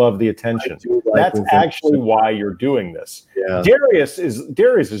 You love the attention. That's actually why you're doing this. Yeah. Darius is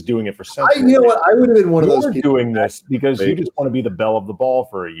doing it for sense. You know what? I would have been one of those people doing this because you just want to be the belle of the ball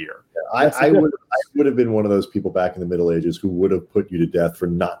for a year. Yeah, I would have been one of those people back in the Middle Ages who would have put you to death for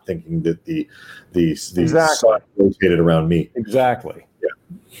not thinking that the sun rotated around me. Exactly. Yeah.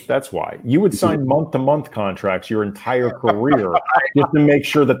 That's why you would sign month-to-month contracts your entire career just to make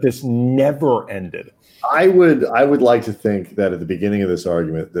sure that this never ended. I would like to think that at the beginning of this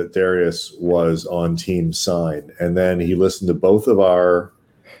argument that Darius was on team sign, and then he listened to both of our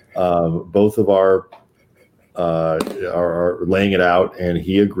laying it out, and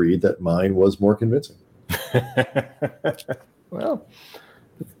he agreed that mine was more convincing. Well,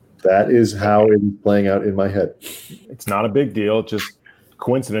 that is how it is playing out in my head. It's not a big deal. It's just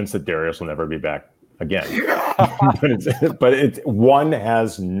coincidence that Darius will never be back again. but it's one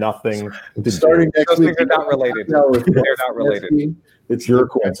has nothing to starting do. Next week. They're not related. They're not related. It's your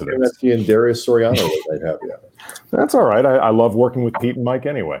coincidence. And Darius Soriano might have you. That's all right. I love working with Pete and Mike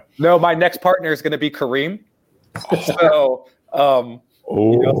anyway. No, my next partner is going to be Kareem. So,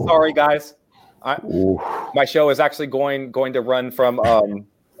 sorry guys. My show is actually going to run from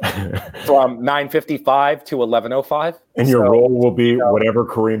 9:55 to 11:05. And your role will be whatever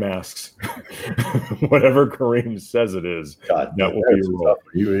Kareem asks. Whatever Kareem says it is. God, that will be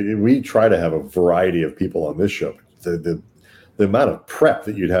your role. We try to have a variety of people on this show. The amount of prep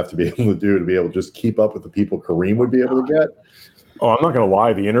that you'd have to be able to do to be able to just keep up with the people Kareem would be able to get. Oh, I'm not going to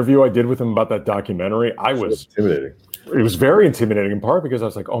lie. The interview I did with him about that documentary, was intimidating. It was very intimidating, in part because I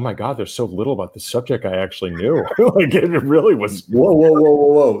was like, "Oh my God, there's so little about the subject I actually knew." Like it really was.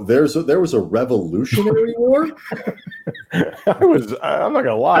 Whoa! There was a Revolutionary War. I'm not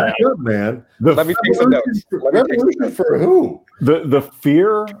gonna lie, man. Let me take some notes. Revolution for who? The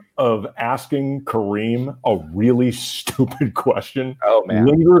fear of asking Kareem a really stupid question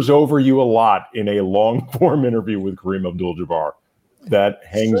lingers over you a lot in a long form interview with Kareem Abdul-Jabbar. That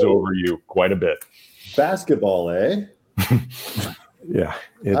hangs over you quite a bit. Basketball, eh? Yeah.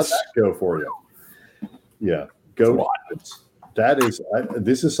 How'd that go for you? Yeah. GOAT.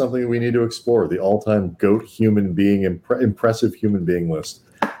 This is something we need to explore. The all-time GOAT human being, impressive human being list.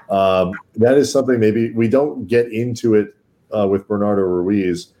 That is something maybe we don't get into it with Bernardo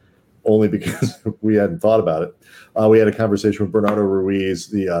Ruiz only because we hadn't thought about it. We had a conversation with Bernardo Ruiz,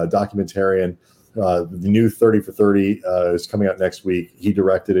 the documentarian. The new 30 for 30 is coming out next week. He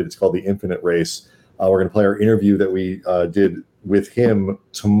directed it. It's called The Infinite Race. We're going to play our interview that we did with him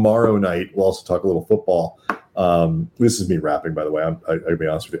tomorrow night. We'll also talk a little football. This is me rapping, by the way. I'll be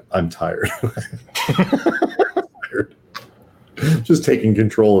honest with you. I'm tired. Just taking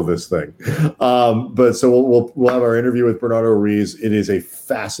control of this thing. But so we'll have our interview with Bernardo Ruiz. It is a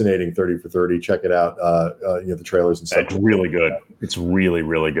fascinating 30 for 30. Check it out. The trailers and stuff. It's really good. It's really,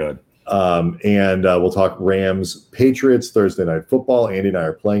 really good. And we'll talk Rams Patriots Thursday Night Football. Andy and I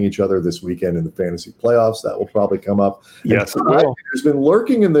are playing each other this weekend in the fantasy playoffs. That will probably come up. Yes, it will. Who's been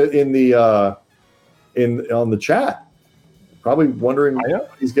lurking on the chat, probably wondering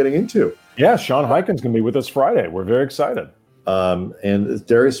what he's getting into. Yeah, Sean Hyken's going to be with us Friday. We're very excited. And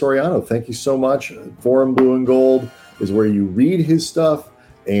Darius Soriano, thank you so much. Forum Blue and Gold is where you read his stuff,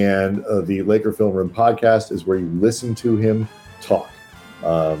 and the Laker Film Room podcast is where you listen to him talk.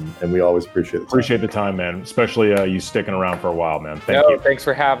 And we always appreciate the time, man. Especially you sticking around for a while, man. Thank you. Thanks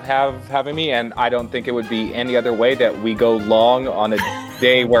for having me. And I don't think it would be any other way that we go long on a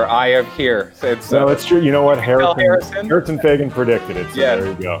day where I am here. So it's true. You know what? Harrison Fagan predicted it. So there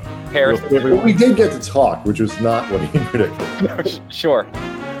you go. Harrison. We did get to talk, which was not what he predicted. Sure.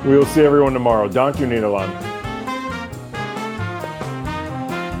 We will see everyone tomorrow. Dank u, Nederland.